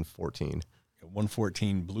 114.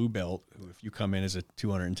 114 blue belt, who if you come in as a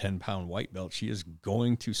 210 pound white belt, she is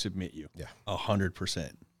going to submit you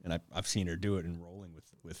 100%. And I've seen her do it in rolling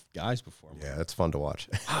with guys before. Yeah, it's fun to watch.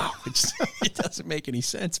 Wow, it doesn't make any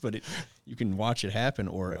sense, but you can watch it happen.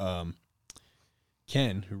 Or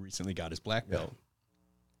Ken, who recently got his black belt,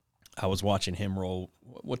 I was watching him roll.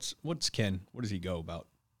 What's Ken? What does he go about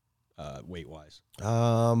weight wise?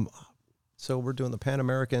 So we're doing the Pan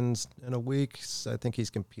Americans in a week. So I think he's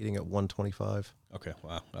competing at 125. Okay,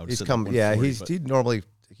 wow. He's come. Yeah, he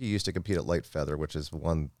used to compete at light feather, which is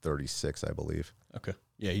 136, I believe. Okay.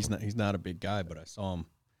 Yeah, he's not a big guy, but I saw him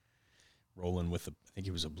rolling with I think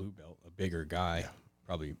he was a blue belt, a bigger guy,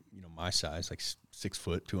 probably my size, like 6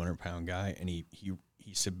 foot, 200 pound guy, and he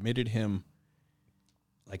submitted him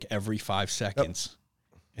like every 5 seconds,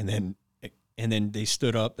 and then they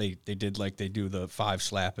stood up. They did like they do the 5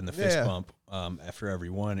 slap and the fist bump after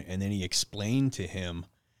every one, and then he explained to him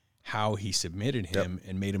how he submitted him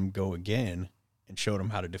and made him go again. And showed him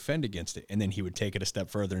how to defend against it. And then he would take it a step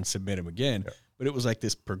further and submit him again. Yep. But it was like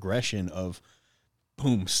this progression of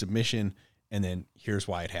boom, submission, and then here's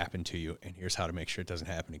why it happened to you, and here's how to make sure it doesn't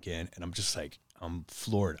happen again. And I'm just like, I'm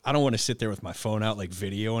floored. I don't want to sit there with my phone out like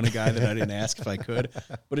videoing a guy that I didn't ask if I could.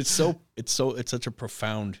 But it's such a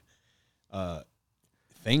profound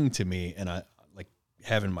thing to me. And I like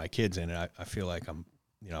having my kids in it. I feel like I'm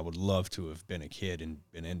I would love to have been a kid and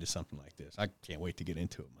been into something like this. I can't wait to get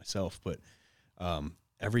into it myself. But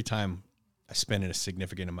every time I spend a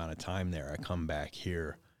significant amount of time there, I come back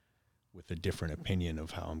here with a different opinion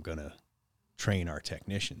of how I'm going to train our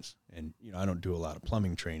technicians. And, I don't do a lot of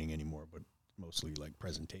plumbing training anymore, but mostly like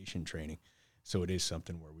presentation training. So it is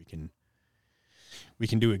something where we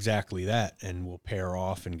can do exactly that, and we'll pair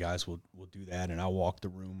off, and guys will do that. And I'll walk the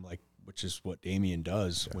room, which is what Damien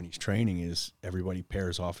does when he's training, is everybody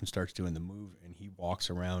pairs off and starts doing the move, and he walks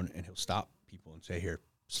around and he'll stop people and say, here,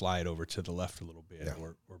 slide over to the left a little bit,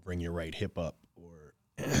 or bring your right hip up, or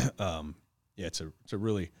it's a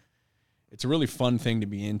really fun thing to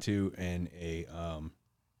be into, and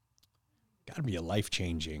got to be a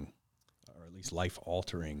life-changing, or at least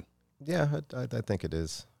life-altering. Yeah, I think it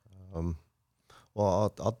is.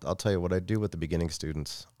 Well, I'll tell you what I do with the beginning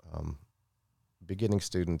students. Beginning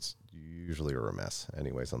students usually are a mess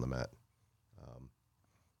anyways on the mat.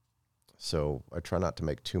 So I try not to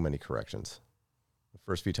make too many corrections. The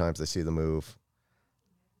first few times they see the move,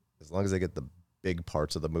 as long as they get the big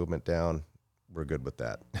parts of the movement down, we're good with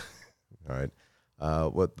that. All right.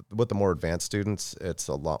 With the more advanced students, it's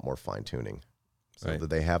a lot more fine-tuning. So that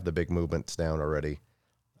they have the big movements down already,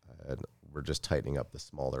 and we're just tightening up the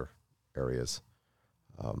smaller areas.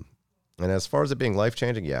 And as far as it being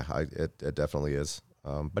life-changing, yeah, it definitely is.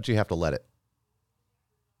 But you have to let it.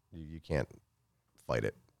 You can't fight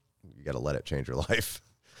it. You got to let it change your life.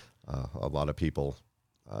 A lot of people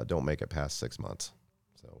don't make it past 6 months.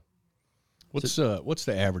 So, what's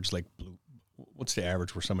the average What's the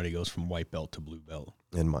average where somebody goes from white belt to blue belt?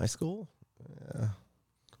 In my school, I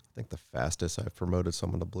think the fastest I've promoted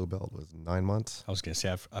someone to blue belt was 9 months. I was going to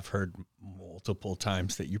say I've heard multiple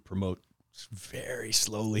times that you promote very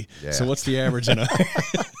slowly. Yeah. So what's the average in a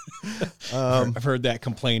I've heard that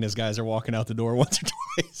complaint as guys are walking out the door once or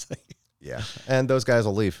twice. Yeah. And those guys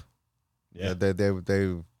will leave. Yeah.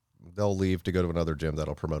 They'll leave to go to another gym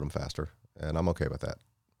that'll promote them faster. And I'm okay with that.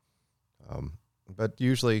 But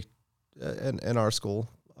usually in our school,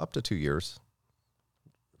 up to 2 years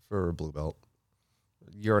for a blue belt.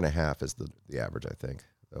 1.5 years is the average, I think.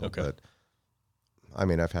 Okay. But I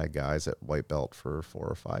mean, I've had guys at white belt for 4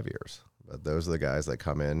 or 5 years. But those are the guys that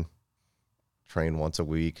come in, train once a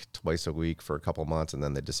week, twice a week for a couple months, and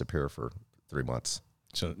then they disappear for 3 months.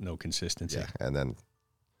 So no consistency. Yeah, and then,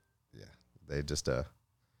 they just, I'm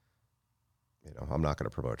not going to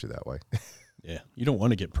promote you that way. Yeah, you don't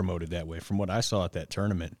want to get promoted that way. From what I saw at that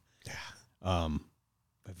tournament, a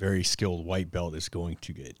very skilled white belt is going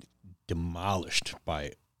to get demolished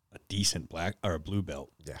by a decent black or a blue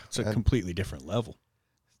belt. Yeah, it's a completely different level.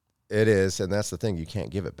 It is, and that's the thing. You can't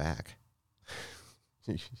give it back.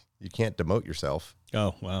 You can't demote yourself.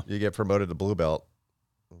 Oh, wow. You get promoted to blue belt,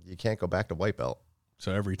 you can't go back to white belt.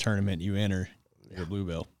 So every tournament you enter, you're a blue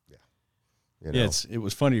belt. Yeah. Yeah, it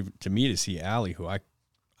was funny to me to see Allie, who I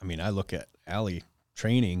look at Allie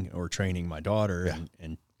training my daughter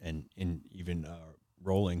and even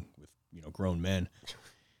rolling with grown men,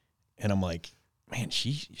 and I'm like, man,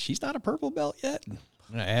 she's not a purple belt yet.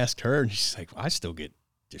 And I asked her, and she's like, I still get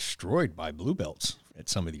destroyed by blue belts at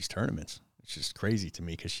some of these tournaments. It's just crazy to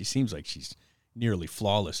me because she seems like she's nearly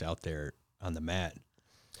flawless out there on the mat.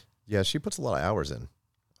 Yeah, she puts a lot of hours in.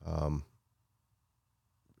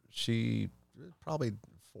 She probably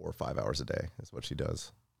 4 or 5 hours a day is what she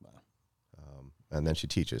does. Wow. And then she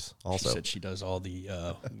teaches also. She said she does all the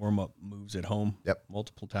warm-up moves at home. Yep.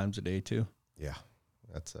 Multiple times a day too. Yeah.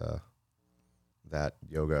 That's that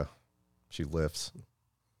yoga. She lifts.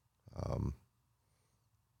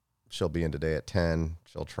 She'll be in today at 10.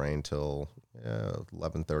 She'll train till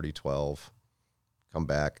 11:30, 12. Come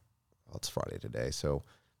back. Well, it's Friday today, so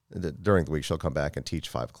during the week she'll come back and teach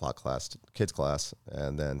 5 o'clock class, kids class,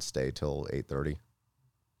 and then stay till 8:30,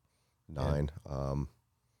 9. Yeah.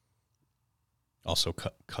 Also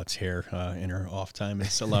cuts hair in her off time,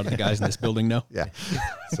 as a lot of the guys in this building know. Yeah.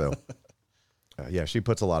 So, she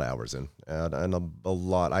puts a lot of hours in, and a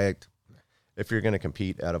lot. If you're going to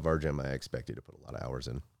compete out of our gym, I expect you to put a lot of hours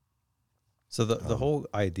in. So the whole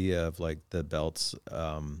idea of like the belts,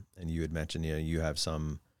 and you had mentioned, you have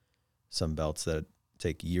some belts that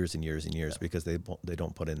take years and years and years because they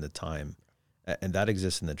don't put in the time, and that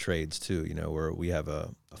exists in the trades too. Where we have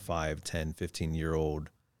a 5, 10, 15-year-old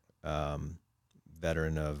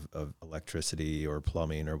veteran of electricity or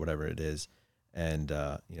plumbing or whatever it is, and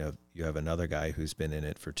you have another guy who's been in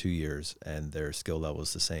it for 2 years, and their skill level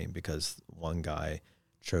is the same because one guy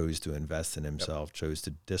chose to invest in himself, chose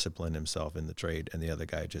to discipline himself in the trade, and the other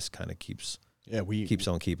guy just kind of keeps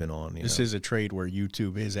on keeping on. This is a trade where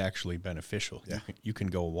YouTube is actually beneficial. Yeah. You can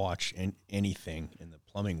go watch anything in the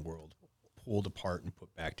plumbing world pulled apart and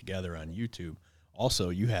put back together on YouTube. Also,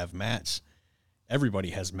 you have mats. Everybody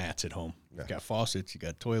has mats at home. You've got faucets, you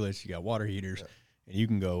got toilets, you got water heaters, and you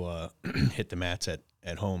can go hit the mats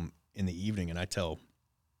at home in the evening. And I tell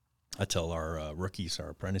our rookies, our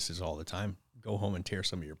apprentices all the time, go home and tear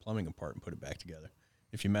some of your plumbing apart and put it back together.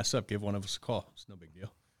 If you mess up, give one of us a call. It's no big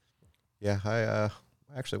deal. Yeah, I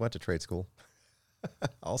actually went to trade school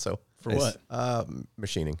also. For what?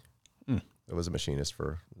 Machining. I was a machinist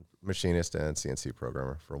and CNC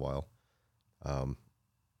programmer for a while.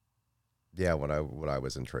 Yeah, when I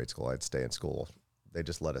was in trade school, I'd stay in school. They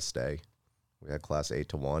just let us stay. We had class 8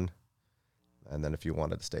 to 1. And then if you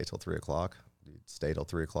wanted to stay till 3 o'clock, you'd stay till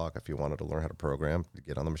 3 o'clock. If you wanted to learn how to program, you'd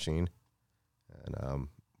get on the machine. And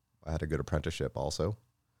I had a good apprenticeship also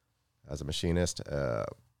as a machinist. It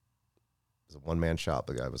was a one-man shop.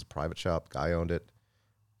 The guy was a private shop. Guy owned it.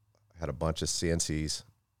 I had a bunch of CNCs.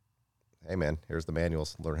 Hey, man, here's the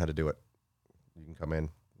manuals. Learn how to do it. You can come in.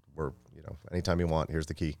 Anytime you want, here's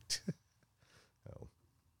the key.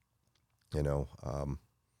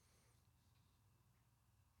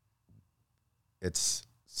 It's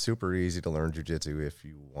super easy to learn jiu-jitsu if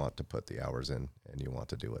you want to put the hours in and you want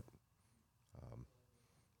to do it.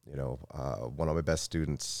 One of my best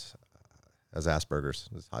students has Asperger's,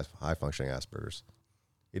 high-functioning Asperger's.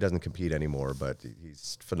 He doesn't compete anymore, but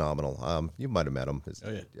he's phenomenal. You might have met him.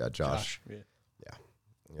 Josh. Yeah.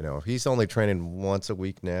 He's only training once a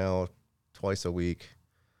week now, twice a week.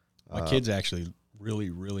 My kids actually really,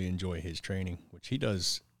 really enjoy his training, which he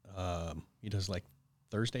does. He does like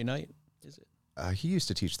Thursday night, is it? He used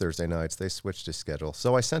to teach Thursday nights. They switched his schedule.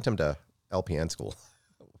 So I sent him to LPN school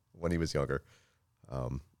when he was younger.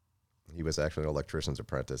 He was actually an electrician's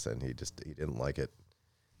apprentice, and he didn't like it.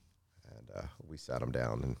 And we sat him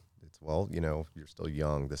down, and you're still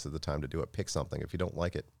young. This is the time to do it. Pick something. If you don't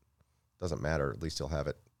like it, doesn't matter. At least you'll have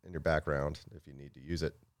it in your background if you need to use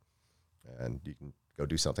it, and you can go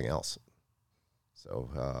do something else. So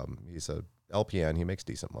he's a LPN. He makes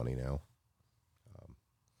decent money now.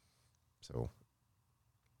 So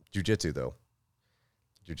jiu-jitsu, though.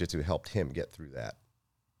 Jiu-jitsu helped him get through that,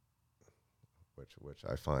 which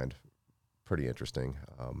I find pretty interesting.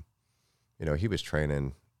 He was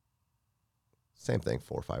training, same thing,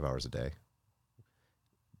 4 or 5 hours a day.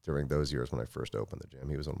 During those years when I first opened the gym,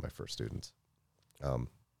 he was one of my first students.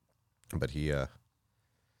 But he it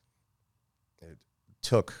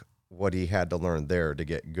took what he had to learn there to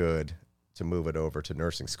get good to move it over to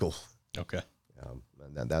nursing school. Okay.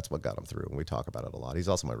 And then that's what got him through. And we talk about it a lot. He's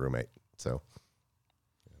also my roommate. So,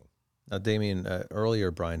 Now, Damien,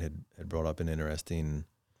 earlier Brian had brought up an interesting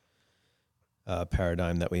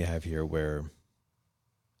paradigm that we have here where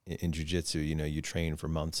in jiu-jitsu, you train for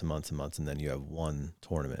months and months and months, and then you have one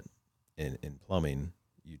tournament. In plumbing,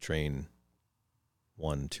 you train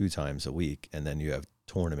 1-2 times a week, and then you have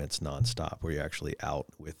tournaments nonstop where you're actually out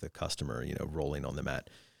with the customer, rolling on the mat.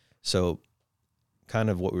 So kind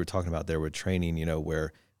of what we were talking about there with training,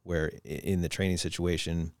 where in the training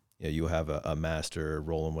situation, you have a master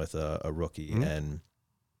rolling with a rookie, and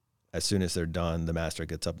as soon as they're done, the master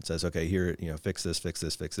gets up and says, okay, here, fix this, fix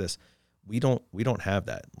this, fix this. We don't have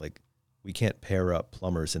that. Like, we can't pair up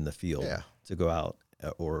plumbers in the field to go out,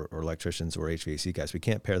 or electricians or HVAC guys. We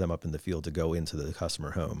can't pair them up in the field to go into the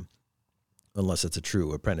customer home unless it's a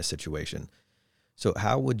true apprentice situation. So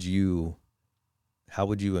how would you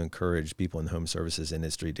encourage people in the home services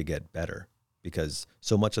industry to get better? Because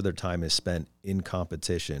so much of their time is spent in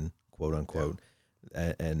competition, quote unquote,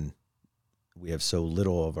 and we have so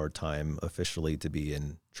little of our time officially to be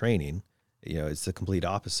in training. It's the complete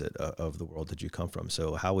opposite of the world that you come from.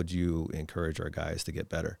 So how would you encourage our guys to get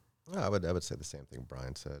better? I would say the same thing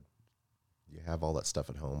Brian said. You have all that stuff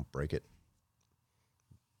at home, break it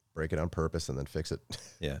on purpose, and then fix it.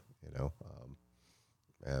 Yeah.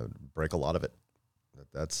 And break a lot of it.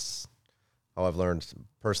 That's how I've learned,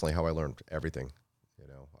 personally, how I learned everything.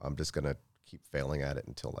 I'm just going to keep failing at it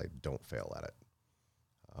until I don't fail at it.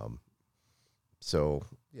 So,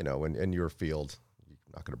 in your field, you're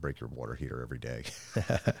not going to break your water heater every day,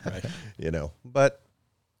 Right. But,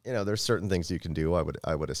 there's certain things you can do,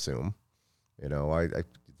 I would assume. I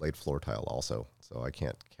laid floor tile also, so I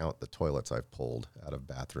can't count the toilets I've pulled out of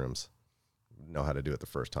bathrooms. Know how to do it the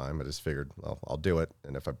first time. I just figured, well, I'll do it,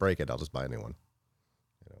 and if I break it, I'll just buy a new one.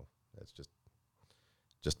 It's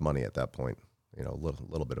just money at that point. A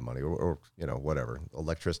little bit of money, or whatever.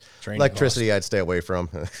 Electricity, I'd stay away from.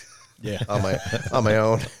 Yeah. on my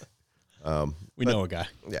own. We know a guy.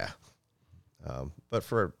 Yeah. But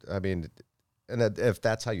if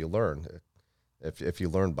that's how you learn, if you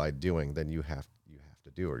learn by doing, then you have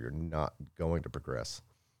to do, or you're not going to progress.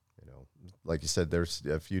 like you said,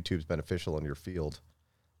 if YouTube's beneficial in your field,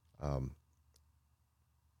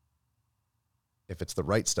 if it's the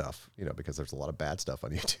right stuff, because there's a lot of bad stuff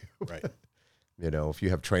on YouTube. Right. If you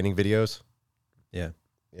have training videos, Yeah.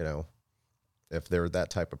 If they're that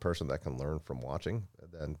type of person that can learn from watching,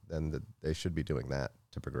 then they should be doing that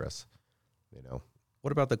to progress.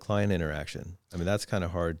 What about the client interaction? I mean, that's kind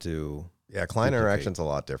of hard to. Yeah, client duplicate. interaction's a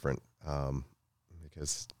lot different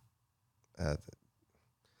because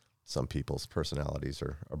some people's personalities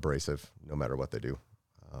are abrasive no matter what they do.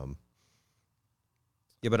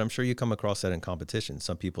 Yeah, but I'm sure you come across that in competition.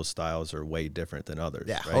 Some people's styles are way different than others.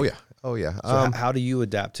 Yeah. Right? Oh yeah. So how do you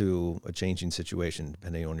adapt to a changing situation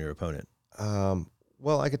depending on your opponent?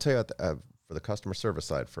 Well, I could tell you for the customer service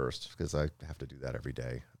side first, because I have to do that every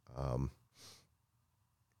day.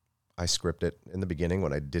 I script it in the beginning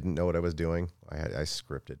when I didn't know what I was doing. I had to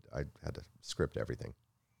script everything.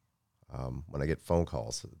 When I get phone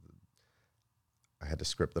calls, I had to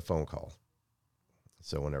script the phone call.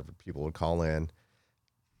 So whenever people would call in,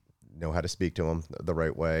 know how to speak to them the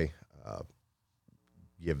right way,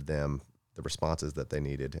 give them the responses that they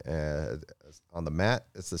needed. On the mat,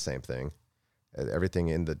 it's the same thing. Everything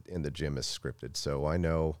in the gym is scripted. So I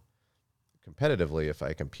know competitively if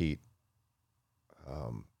I compete,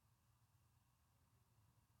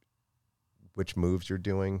 which moves you're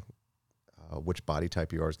doing, which body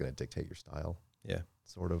type you are is going to dictate your style. Yeah.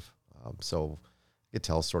 Sort of. So it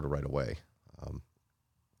tells sort of right away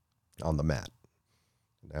on the mat.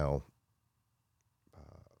 Now,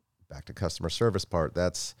 back to customer service part,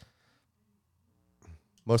 that's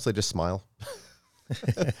mostly just smile.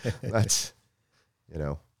 That's,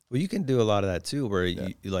 Well, you can do a lot of that too, where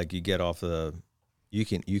you get off you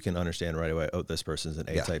can understand right away, oh, this person's an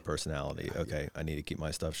A-type personality. Okay, I need to keep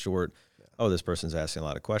my stuff short. Yeah. Oh, this person's asking a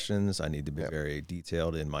lot of questions. I need to be very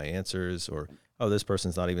detailed in my answers. Or, oh, this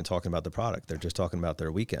person's not even talking about the product. They're just talking about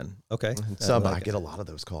their weekend. Okay. I get a lot of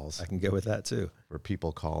those calls. I can get with that too. Where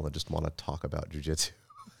people call and just want to talk about jiu-jitsu.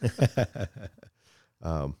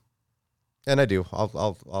 And I do.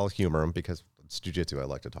 I'll humor them because it's jiu-jitsu. I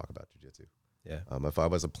like to talk about jiu-jitsu. Yeah. If I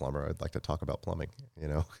was a plumber, I'd like to talk about plumbing,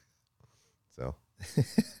 So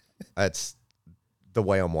that's the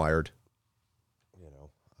way I'm wired,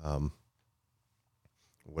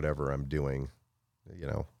 whatever I'm doing,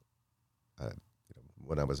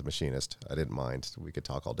 when I was a machinist, I didn't mind. We could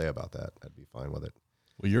talk all day about that. I'd be fine with it.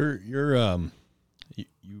 Well, you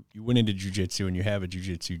went into jiu-jitsu and you have a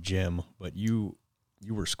jiu-jitsu gym, but you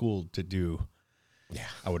were schooled to do,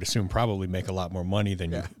 I would assume probably make a lot more money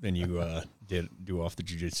than you did do off the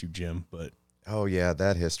jiu-jitsu gym. But oh yeah,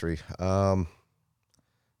 that history.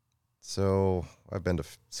 So I've been to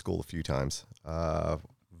school a few times.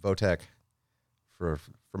 Votech for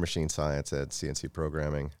machine science at CNC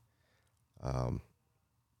programming.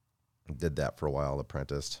 Did that for a while,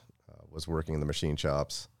 apprenticed, was working in the machine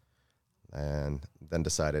shops, and then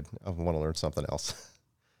decided I want to learn something else.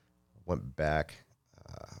 Went back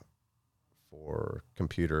for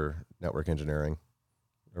computer network engineering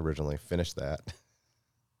originally, finished that.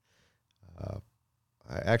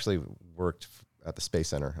 I actually worked at the Space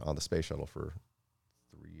Center on the space shuttle for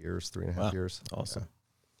 3.5 years. Awesome.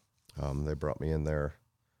 Yeah. They brought me in there.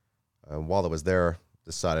 While I was there,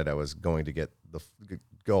 decided I was going to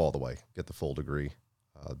go all the way, get the full degree,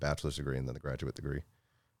 the bachelor's degree, and then the graduate degree.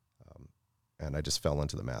 And I just fell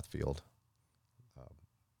into the math field.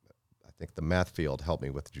 I think the math field helped me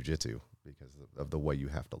with jiu-jitsu because of the way you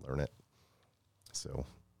have to learn it. So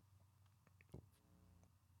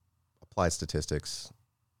applied statistics,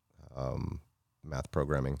 math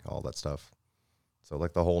programming, all that stuff. So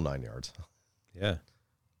like the whole 9 yards. Yeah.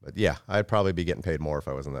 But yeah, I'd probably be getting paid more if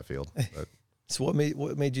I was in that field. But So what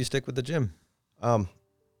made you stick with the gym?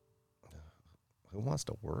 who wants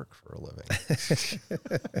to work for a living?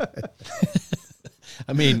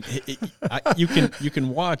 I mean, you can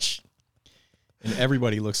watch, and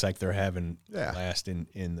everybody looks like they're having blast in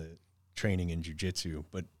the training in jiu-jitsu,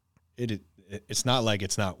 but it's not like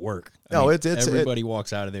it's not work. I mean, everybody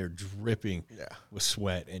walks out of there dripping with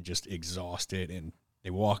sweat and just exhausted, and they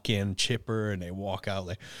walk in chipper and they walk out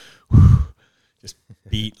like just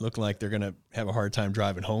beat, looking like they're gonna have a hard time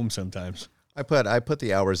driving home sometimes. I put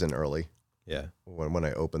the hours in early. Yeah. When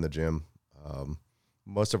I opened the gym,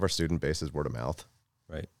 most of our student base is word of mouth,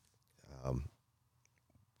 Right.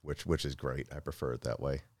 which is great. I prefer it that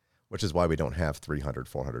way, which is why we don't have 300,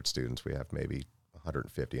 400 students. We have maybe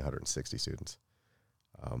 150, 160 students.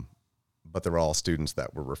 But they're all students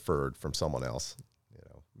that were referred from someone else.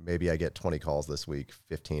 Maybe I get 20 calls this week.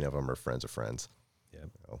 15 of them are friends of friends.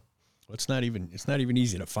 Yeah. Well, it's not even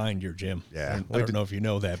easy to find your gym. Yeah. I don't know if you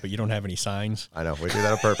know that, but you don't have any signs. I know, we do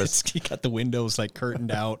that on purpose. You got the windows like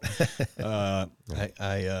curtained out. I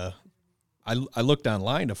looked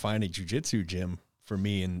online to find a jiu-jitsu gym for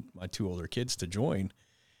me and my 2 older kids to join.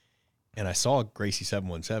 And I saw Gracie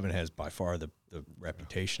 717 has by far the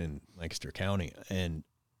reputation in Lancaster County. And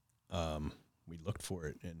we looked for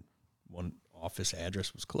it, and one office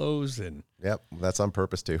address was closed. And Yep, that's on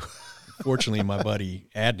purpose too. fortunately, my buddy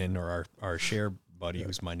Adnan, or our share buddy,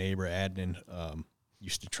 who's my neighbor, Adnan,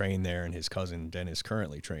 used to train there, and his cousin Dennis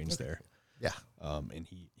currently trains there. Yeah. And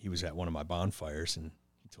he was at one of my bonfires, and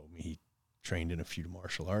he told me he trained in a few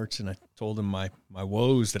martial arts, and I told him my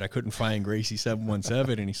woes that I couldn't find Gracie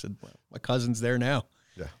 717, and he said, well, my cousin's there now.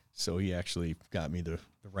 Yeah. So he actually got me the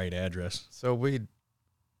right address. So we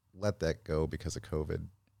let that go because of COVID,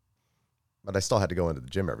 but I still had to go into the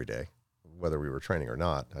gym every day, whether we were training or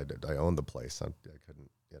not. I owned the place. I couldn't,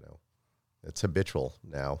 it's habitual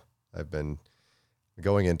now. I've been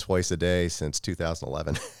going in twice a day since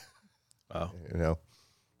 2011. Wow.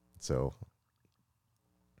 So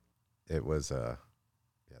it was, that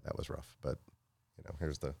was rough, but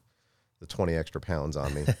here's the 20 extra pounds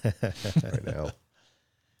on me right now.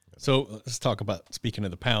 So let's talk about, speaking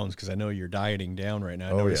of the pounds, because I know you're dieting down right now.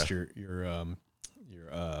 I noticed your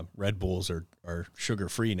Red Bulls are sugar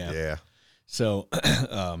free now. Yeah. So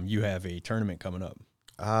you have a tournament coming up.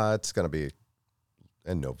 It's going to be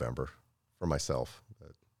in November for myself.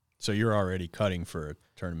 But so you're already cutting for a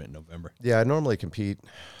tournament in November. yeah, I normally compete.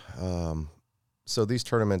 So these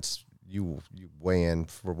tournaments, you weigh in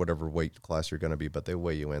for whatever weight class you're going to be, but they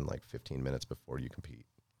weigh you in like 15 minutes before you compete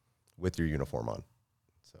with your uniform on.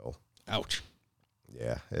 So, ouch.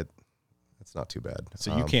 Yeah, it's not too bad.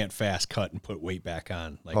 So you can't fast cut and put weight back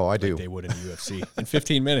on like, I like do. they would in the UFC in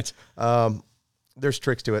 15 minutes. There's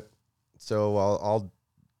tricks to it. So I'll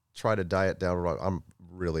try to diet down. I'm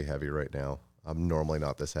really heavy right now. I'm normally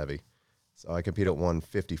not this heavy. So I compete at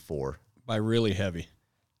 154. By really heavy.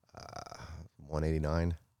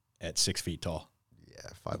 189. At 6 feet tall. Yeah,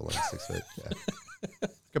 5'11", 6 feet.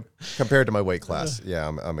 Yeah. Compared to my weight class, yeah,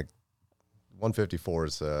 I'm a 154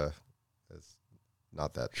 is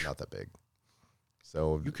not that big.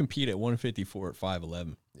 So You compete at 154 at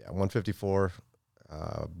 5'11". yeah, 154.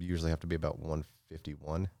 Usually have to be about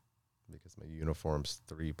 151 because my uniform's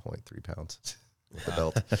 3.3 pounds with the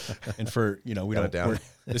belt. And for,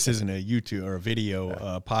 this isn't a YouTube or a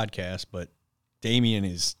video podcast, but Damian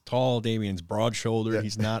is tall. Damian's broad-shouldered. Yeah.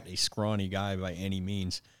 He's not a scrawny guy by any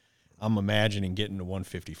means. I'm imagining getting to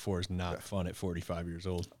 154 is not fun at 45 years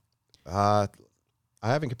old. I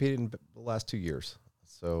haven't competed in the last 2 years.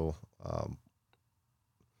 So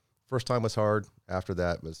first time was hard. After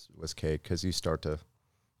that was cake because you start to,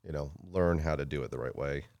 learn how to do it the right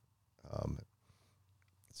way.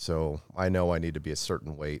 So I know I need to be a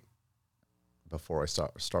certain weight before I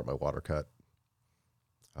start my water cut.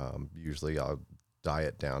 Usually I'll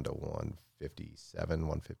diet down to 157,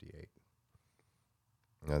 158.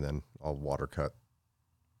 And then I'll water cut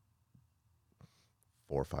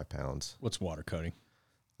 4 or 5 pounds. What's water cutting?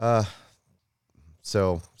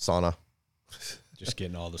 So sauna. Just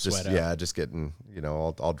getting all the sweat out. Yeah, just getting,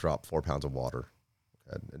 I'll drop 4 pounds of water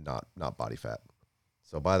and not body fat.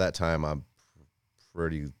 So by that time I'm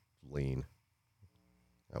pretty lean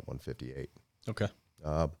at 158. Okay.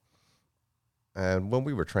 And when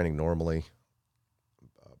we were training normally,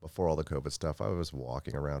 before all the COVID stuff, I was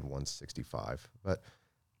walking around 165. But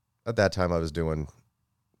at that time, I was doing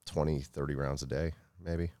 20, 30 rounds a day,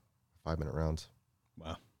 maybe 5-minute rounds.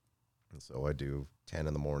 Wow. And so I do 10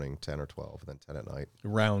 in the morning, 10 or 12, and then 10 at night. The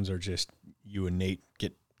rounds are just you and Nate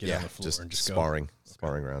get on the floor and just sparring, go.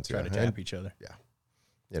 Sparring rounds. Try to tap each other. Yeah.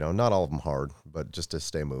 Not all of them hard, but just to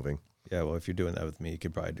stay moving. Yeah, well, if you're doing that with me, you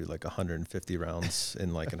could probably do like 150 rounds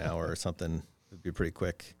in like an hour or something. It'd be pretty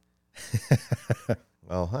quick.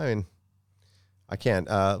 Well, I mean, I can't,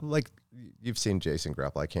 like you've seen Jason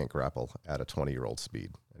grapple. I can't grapple at a 20-year-old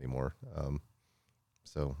speed anymore.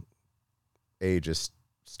 So age is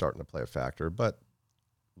starting to play a factor, but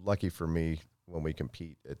lucky for me, when we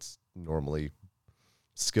compete, it's normally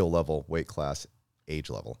skill level, weight class, age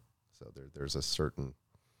level. So there's a certain,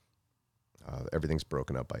 everything's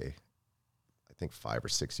broken up by, I think, 5 or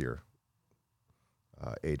 6 year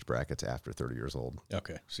age brackets after 30 years old.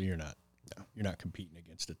 Okay, so you're not competing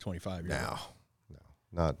against a 25-year-old.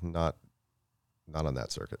 No, not on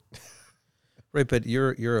that circuit. Right, but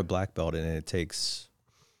you're a black belt, and it takes,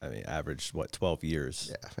 average 12 years.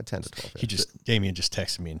 Yeah, 10 to 12 years. Damian just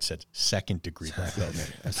texted me and said 2nd degree black belt.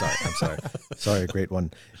 I'm sorry. Sorry, great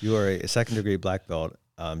one. You are a 2nd degree black belt.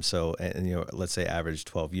 So let's say average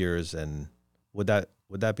 12 years, and would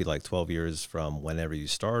would that be like 12 years from whenever you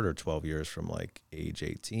start, or 12 years from like age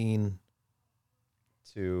 18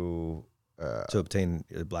 to obtain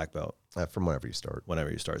a black belt? From whenever you start.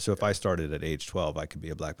 Whenever you start. So if I started at age 12, I could be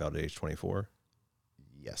a black belt at age 24?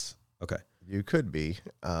 Yes. Okay. You could be.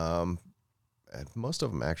 And most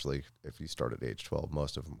of them actually, if you start at age 12,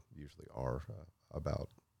 most of them usually are about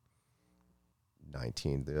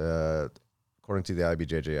 19. According to the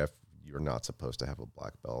IBJJF, you're not supposed to have a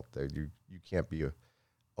black belt. You can't be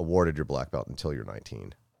awarded your black belt until you're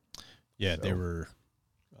 19. Yeah, So, they were.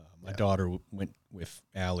 My daughter went with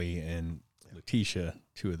Allie and Letitia,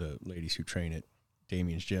 two of the ladies who train at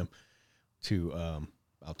Damien's gym, to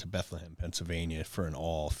out to Bethlehem, Pennsylvania, for an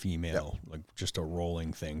all-female, like just a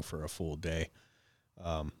rolling thing for a full day.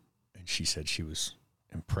 And she said she was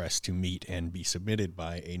impressed to meet and be submitted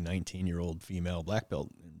by a 19-year-old female black belt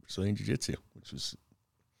in Brazilian Jiu-Jitsu, which was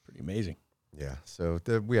pretty amazing. Yeah, so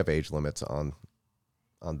we have age limits on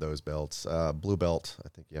those belts. Blue belt, I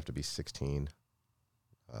think you have to be 16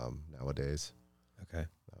 nowadays. Okay.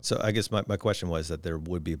 So I guess my question was that there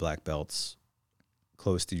would be black belts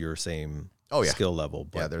close to your same skill level,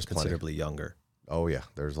 but there's considerably younger. Oh yeah,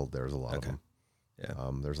 there's a lot of them. Yeah.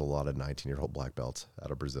 There's a lot of 19-year-old black belts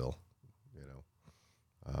out of Brazil,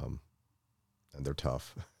 and they're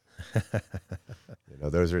tough.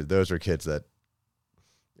 Those are kids that,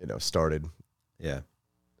 started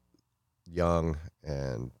young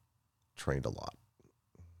and trained a lot.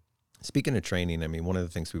 Speaking of training, I mean, one of the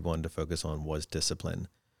things we wanted to focus on was discipline.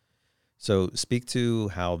 So speak to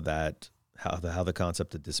how the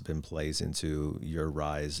concept of discipline plays into your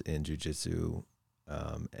rise in jiu-jitsu,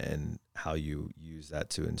 and how you use that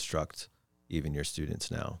to instruct even your students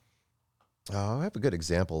now. I have a good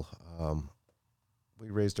example. We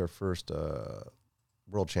raised our first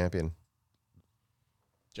world champion.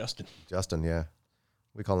 Justin, yeah.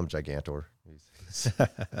 We call him Gigantor.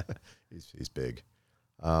 He's big.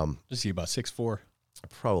 is he about 6'4"?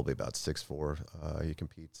 Probably about 6'4". He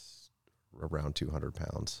competes around 200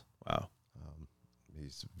 pounds. Wow.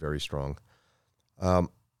 He's very strong.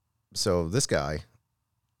 So this guy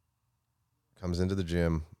comes into the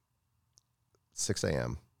gym 6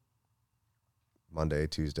 a.m. Monday,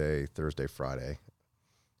 Tuesday, Thursday, Friday,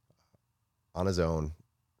 on his own,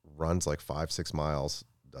 runs like 5-6 miles,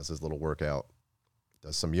 does his little workout,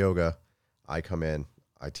 does some yoga. I come in,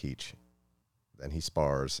 I teach. Then he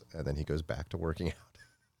spars, and then he goes back to working out.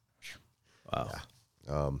 Wow.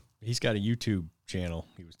 Yeah. He's got a YouTube channel.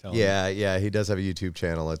 He was telling me. Yeah, he does have a YouTube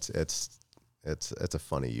channel. It's a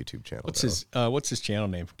funny YouTube channel. What's his channel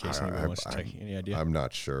name? In case anyone wants to check. Any idea? I'm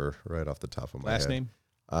not sure right off the top of my Last head. name?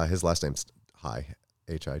 His last name's High,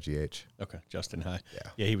 High. Okay, Justin High.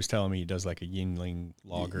 Yeah. He was telling me he does like a Yingling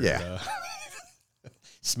logger. Yeah.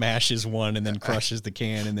 Smashes one and then crushes the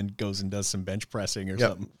can and then goes and does some bench pressing or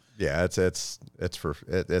something. Yeah, it's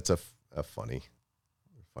a funny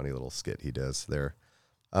little skit he does there.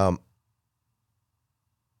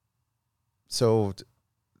 So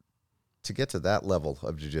to get to that level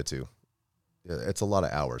of jiu-jitsu, it's a lot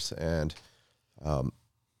of hours, and a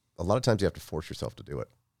lot of times you have to force yourself to do it.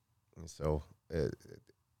 And so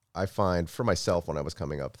I find for myself, when I was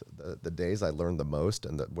coming up, the days I learned the most,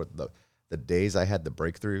 and the days I had the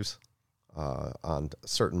breakthroughs on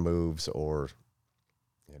certain moves, or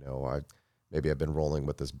I've been rolling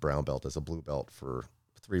with this brown belt as a blue belt for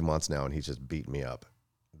 3 months now, and he's just beating me up.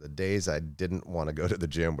 The days I didn't want to go to the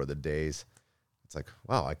gym were the days it's like,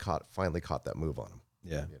 wow, I finally caught that move on him.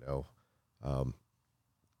 Yeah.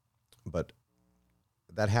 But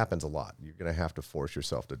that happens a lot. You're going to have to force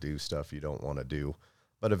yourself to do stuff you don't want to do,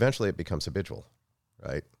 but eventually it becomes habitual,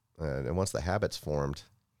 right? And once the habit's formed,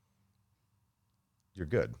 you're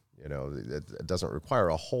good. It doesn't require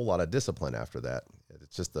a whole lot of discipline after that.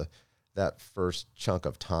 It's just that first chunk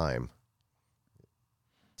of time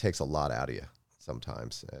takes a lot out of you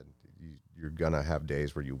sometimes. And you're going to have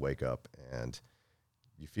days where you wake up and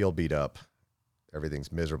you feel beat up.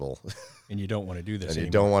 Everything's miserable. And you don't want to do this and anymore.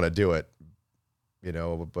 you don't want to do it,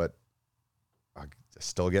 but I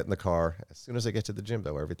still get in the car. As soon as I get to the gym,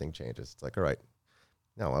 though, everything changes. It's like, all right,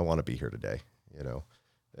 now I want to be here today.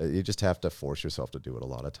 You just have to force yourself to do it a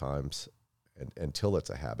lot of times until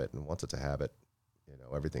it's a habit. And once it's a habit,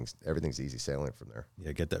 everything's easy sailing from there.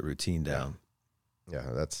 Yeah, get that routine down. Yeah,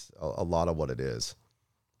 that's a lot of what it is.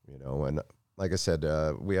 And like I said,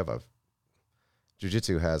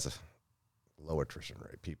 jiu-jitsu has a low attrition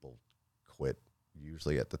rate. People quit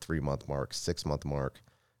usually at the 3-month mark, 6-month mark.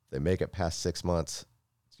 If they make it past 6 months,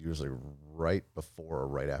 it's usually right before or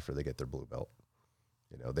right after they get their blue belt.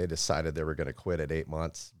 They decided they were going to quit at 8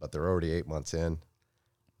 months, but they're already 8 months in. I'm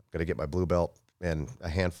going to get my blue belt. and a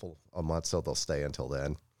handful of months, so they'll stay until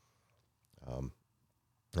then.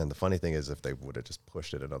 And the funny thing is, if they would have just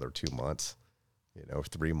pushed it another 2 months,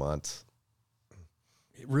 3 months.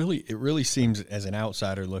 It really seems, as an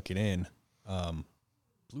outsider looking in,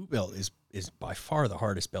 blue belt is by far the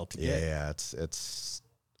hardest belt to get. Yeah, it's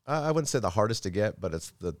I wouldn't say the hardest to get, but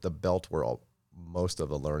it's the belt where most of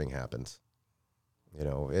the learning happens.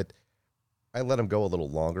 I let them go a little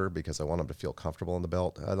longer because I want them to feel comfortable in the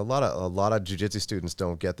belt. A lot of jiu-jitsu students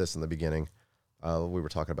don't get this in the beginning. We were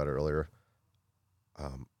talking about it earlier.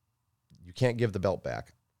 You can't give the belt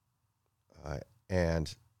back.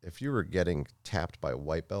 And if you were getting tapped by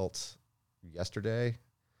white belts yesterday,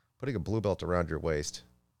 putting a blue belt around your waist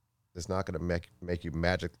is not going to make you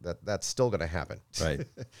magic. That's still going to happen. Right.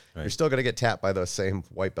 You're still going to get tapped by those same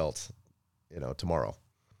white belts, tomorrow.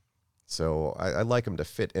 So I like them to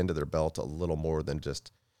fit into their belt a little more than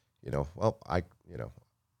just, you're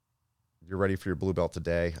ready for your blue belt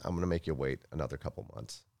today. I'm going to make you wait another couple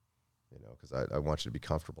months, because I want you to be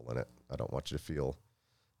comfortable in it. I don't want you to feel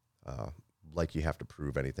like you have to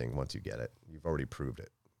prove anything once you get it. You've already proved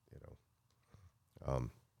it,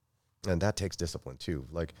 and that takes discipline too.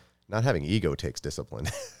 Like, not having ego takes discipline.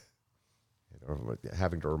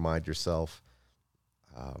 Having to remind yourself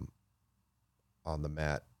on the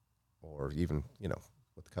mat, or even,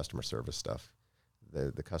 with customer service stuff,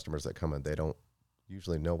 the customers that come in, they don't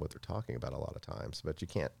usually know what they're talking about a lot of times, but you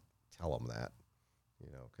can't tell them that,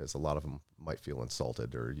 because a lot of them might feel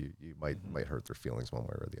insulted, or you might hurt their feelings one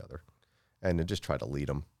way or the other. And then just try to lead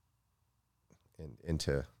them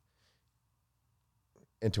into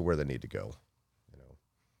where they need to go.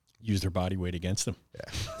 Use their body weight against them.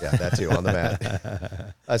 Yeah, that too, on the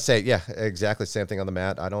mat. I say, yeah, exactly same thing on the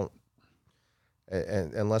mat. I don't,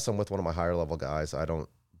 and unless I'm with one of my higher level guys, I don't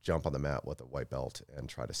jump on the mat with a white belt and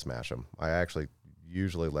try to smash them. I actually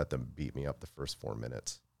usually let them beat me up the first 4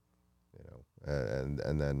 minutes,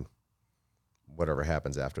 and then whatever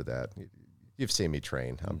happens after that. You've seen me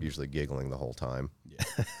train. I'm usually giggling the whole time. Yeah.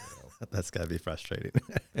 That's got to be frustrating.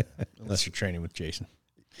 Unless you're training with Jason.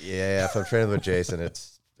 Yeah, if I'm training with Jason,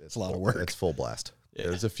 it's a lot of work. It's full blast. Yeah.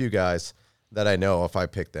 There's a few guys that I know if I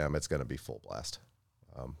pick them, it's going to be full blast.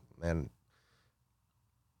 And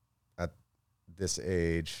at this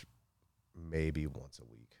age, maybe once a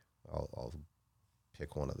week, I'll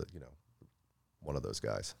pick one of those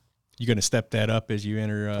guys. You going to step that up as you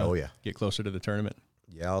enter? Oh yeah, get closer to the tournament.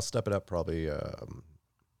 Yeah, I'll step it up probably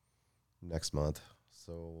next month.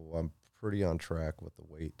 So I'm pretty on track with the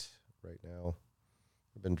weight right now.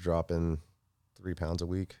 I've been dropping 3 pounds a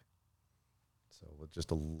week. So with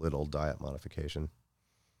just a little diet modification.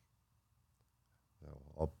 So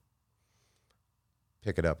I'll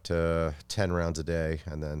pick it up to 10 rounds a day,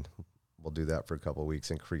 and then we'll do that for a couple of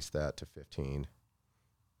weeks, increase that to 15,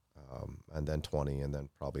 and then 20, and then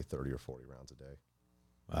probably 30 or 40 rounds a day.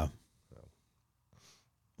 Wow.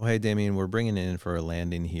 Well, hey, Damien, we're bringing it in for a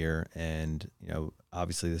landing here. And,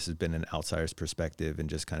 obviously this has been an outsider's perspective and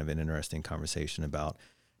just kind of an interesting conversation about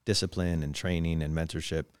discipline and training and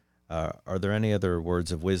mentorship. Are there any other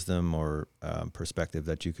words of wisdom or perspective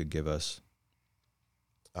that you could give us?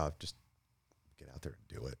 Just get out there and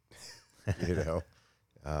do it,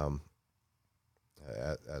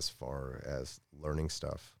 as far as learning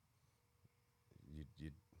stuff,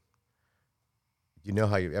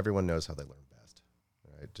 how everyone knows how they learn best,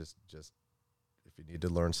 right? Just if you need to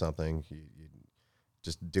learn something, you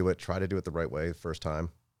just do it. Try to do it the right way the first time.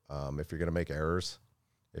 If you're going to make errors,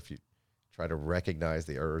 if you try to recognize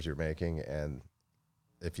the errors you're making, and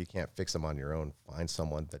if you can't fix them on your own, find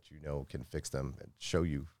someone that can fix them and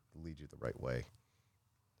lead you the right way.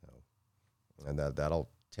 And that'll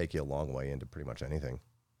take you a long way into pretty much anything.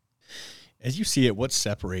 As you see it, what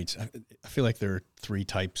separates? I feel like there are 3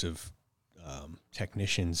 types of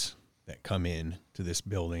technicians that come in to this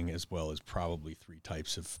building, as well as probably 3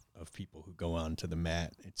 types of people who go on to the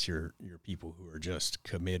mat. It's your people who are just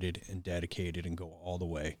committed and dedicated and go all the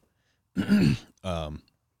way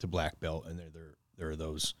to black belt, and there are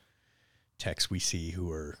those techs we see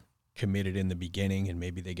who are committed in the beginning, and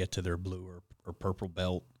maybe they get to their blue or purple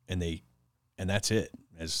belt, and that's it.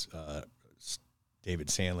 As David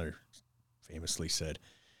Sandler famously said,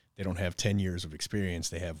 they don't have 10 years of experience.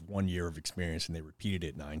 They have 1 year of experience, and they repeated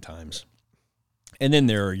it 9 times. And then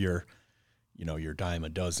there are your dime a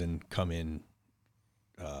dozen, come in,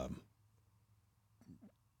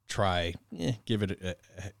 give it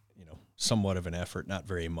somewhat of an effort, not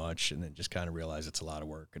very much, and then just kind of realize it's a lot of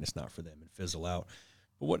work and it's not for them and fizzle out.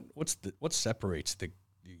 But what separates the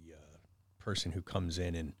person who comes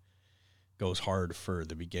in and goes hard for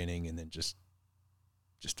the beginning and then just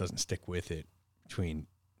doesn't stick with it, between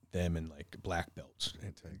them and like black belts.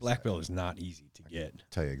 Black belt is not easy to get.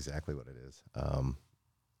 Tell you exactly what it is.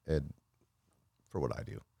 It for what I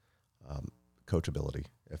do, coachability.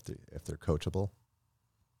 If they're coachable,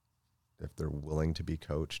 if they're willing to be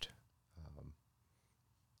coached,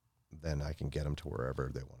 then I can get them to wherever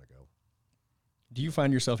they want to go. Do you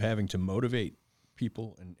find yourself having to motivate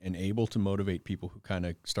people and able to motivate people who kind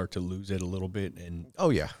of start to lose it a little bit and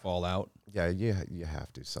fall out? Yeah, you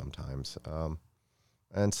have to sometimes.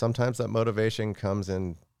 And sometimes that motivation comes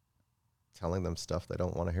in telling them stuff they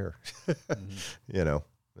don't want to hear. You know,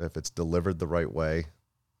 if it's delivered the right way,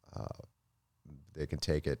 they can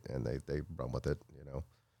take it and they run with it, you know.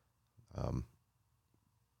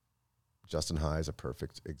 Justin High is a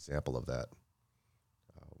perfect example of that.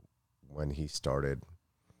 When he started,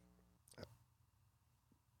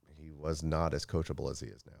 he was not as coachable as he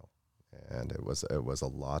is now. And it was a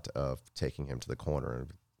lot of taking him to the corner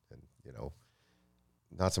and you know,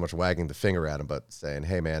 not so much wagging the finger at him, but saying,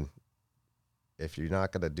 hey, man, if you're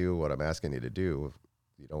not going to do what I'm asking you to do,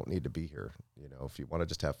 you don't need to be here. You know, if you want to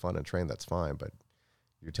just have fun and train, that's fine. But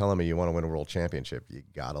you're telling me you want to win a world championship, you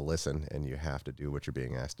got to listen and you have to do what you're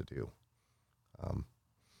being asked to do.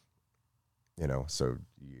 You know, so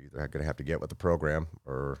you're either going to have to get with the program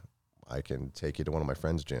or I can take you to one of my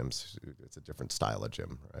friends' gyms. It's a different style of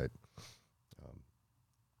gym, right?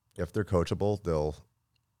 If they're coachable, they'll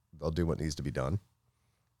do what needs to be done.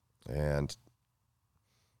 And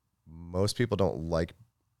most people don't like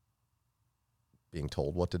being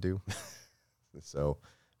told what to do. So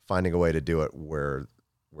finding a way to do it where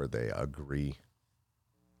they agree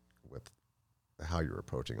with how you're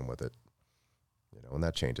approaching them with it, you know, and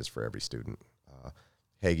that changes for every student.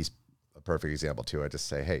 Hagee's a perfect example too. I just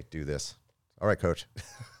say, hey, do this. All right, coach.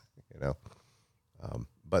 You know,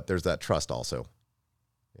 but there's that trust also.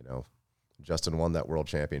 You know, Justin won that world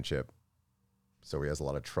championship, so he has a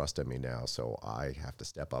lot of trust in me now. So I have to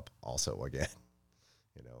step up also again.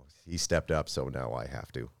 You know, he stepped up, so now I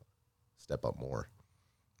have to step up more.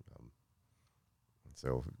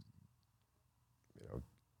 So, you know,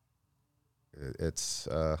 it's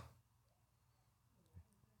a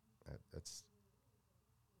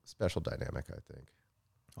special dynamic, I think.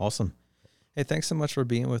 Awesome. Hey, thanks so much for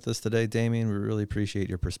being with us today, Damien. We really appreciate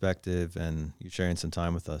your perspective and you sharing some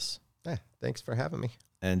time with us. Yeah, thanks for having me.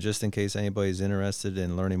 And just in case anybody's interested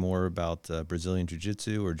in learning more about Brazilian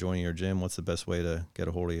Jiu-Jitsu or joining your gym, what's the best way to get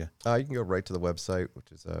a hold of you? You can go right to the website,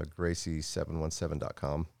 which is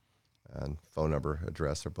Gracie717.com. And phone number,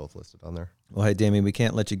 address are both listed on there. Well, hey, Damien, we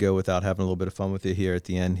can't let you go without having a little bit of fun with you here at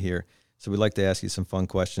the end here. So we'd like to ask you some fun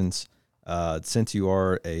questions. Since you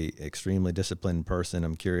are a extremely disciplined person,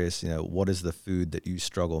 I'm curious, you know, what is the food that you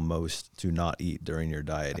struggle most to not eat during your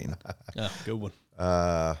dieting? Good one.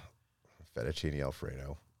 Fettuccine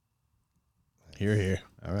Alfredo. Here.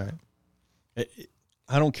 All right.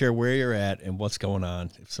 I don't care where you're at and what's going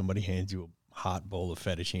on. If somebody hands you a hot bowl of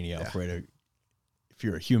fettuccine Alfredo, if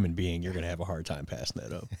you're a human being, you're going to have a hard time passing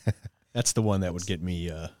that up. That's the one that would get me.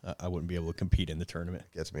 I wouldn't be able to compete in the tournament.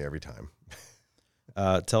 It gets me every time.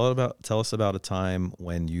 Tell us about a time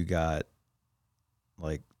when you got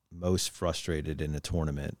like most frustrated in a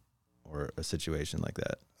tournament or a situation like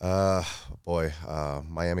that.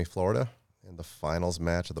 Miami, Florida, in the finals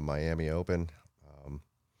match of the Miami Open.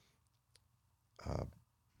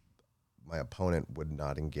 My opponent would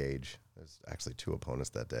not engage. There's actually two opponents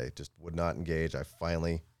that day, just would not engage. I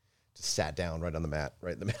finally just sat down right on the mat,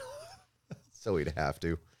 right in the middle, so he'd have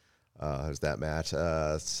to. There's that match.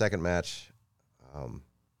 Second match,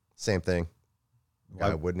 same thing.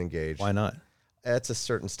 Guy wouldn't engage. Why not? It's a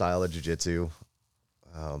certain style of jiu-jitsu.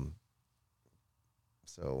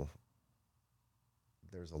 So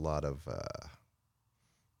there's a lot of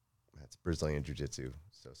it's Brazilian jiu-jitsu.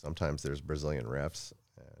 So sometimes there's Brazilian refs,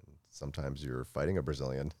 and sometimes you're fighting a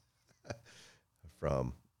Brazilian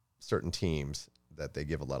from certain teams that they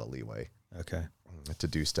give a lot of leeway. Okay. To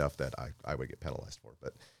do stuff that I would get penalized for.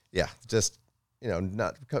 But yeah, just, you know,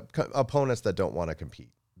 not opponents that don't want to compete.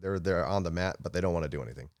 They're on the mat, but they don't want to do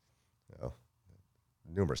anything. You know,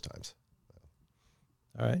 numerous times.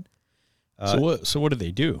 All right. So what do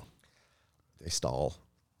they do? They stall.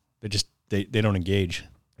 They don't engage.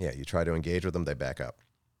 Yeah, you try to engage with them, they back up,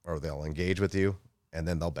 or they'll engage with you and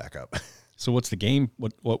then they'll back up. So what's the game?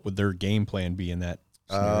 What would their game plan be in that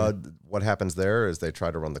scenario? What happens there is they try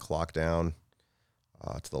to run the clock down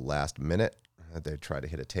to the last minute. They try to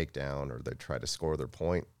hit a takedown or they try to score their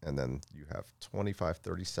point, and then you have 25,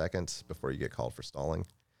 30 seconds before you get called for stalling.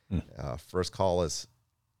 First call is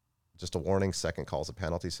just a warning. Second call is a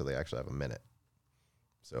penalty, so they actually have a minute.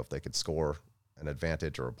 So if they could score an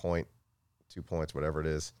advantage or a point, 2 points, whatever it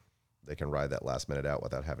is, they can ride that last minute out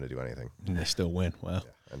without having to do anything. And they still win. Wow. Yeah,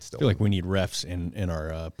 and I still feel like we need refs in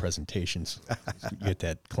our presentations. You get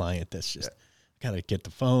that client that's just got to get the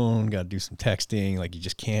phone, got to do some texting. Like, you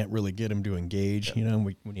just can't really get them to engage. Yeah. You know,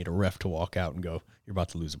 we need a ref to walk out and go, you're about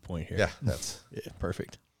to lose a point here. Yeah, that's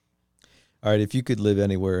Perfect. All right, if you could live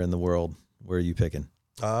anywhere in the world, where are you picking?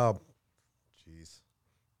 geez.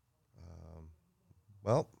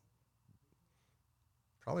 Well,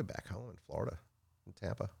 probably back home in Florida, in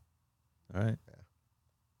Tampa. All right.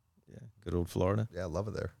 Yeah, good old Florida. Yeah, I love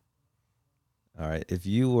it there. All right, if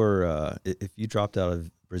you were if you dropped out of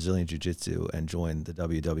Brazilian Jiu-Jitsu and joined the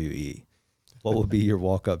WWE, what would be your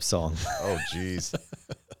walk-up song? Oh, geez.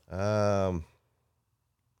 Man,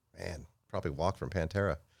 probably Walk from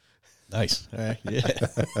Pantera. Nice. All right.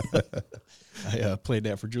 Yeah. I played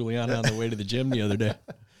that for Juliana on the way to the gym the other day.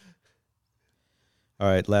 All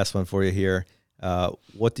right, last one for you here.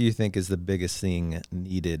 What do you think is the biggest thing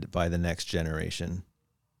needed by the next generation?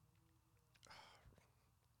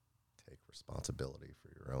 Take responsibility for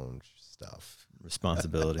your own stuff.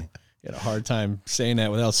 Responsibility. You had a hard time saying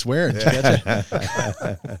that without swearing. Did you catch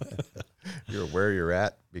it? You're where you're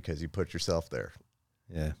at because you put yourself there.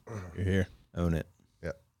 Yeah, You're here. own it.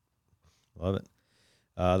 Yep. Love it.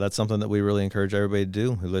 That's something that we really encourage everybody to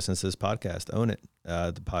do who listens to this podcast. Own it.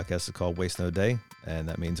 The podcast is called Waste No Day, and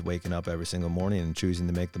that means waking up every single morning and choosing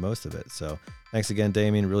to make the most of it. So thanks again,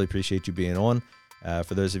 Damien. Really appreciate you being on.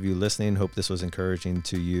 For those of you listening, hope this was encouraging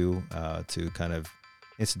to you to kind of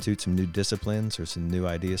institute some new disciplines or some new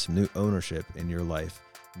ideas, some new ownership in your life.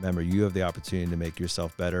 Remember, you have the opportunity to make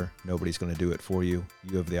yourself better. Nobody's going to do it for you.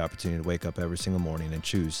 You have the opportunity to wake up every single morning and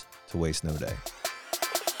choose to waste no day.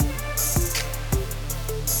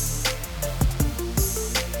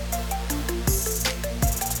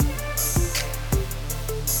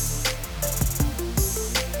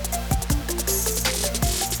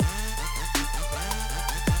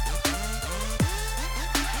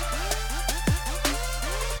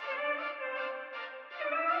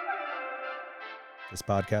 This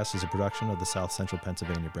podcast is a production of the South Central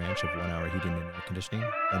Pennsylvania branch of 1 Hour Heating and Air Conditioning,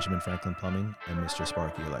 Benjamin Franklin Plumbing, and Mr.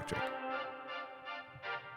 Sparky Electric.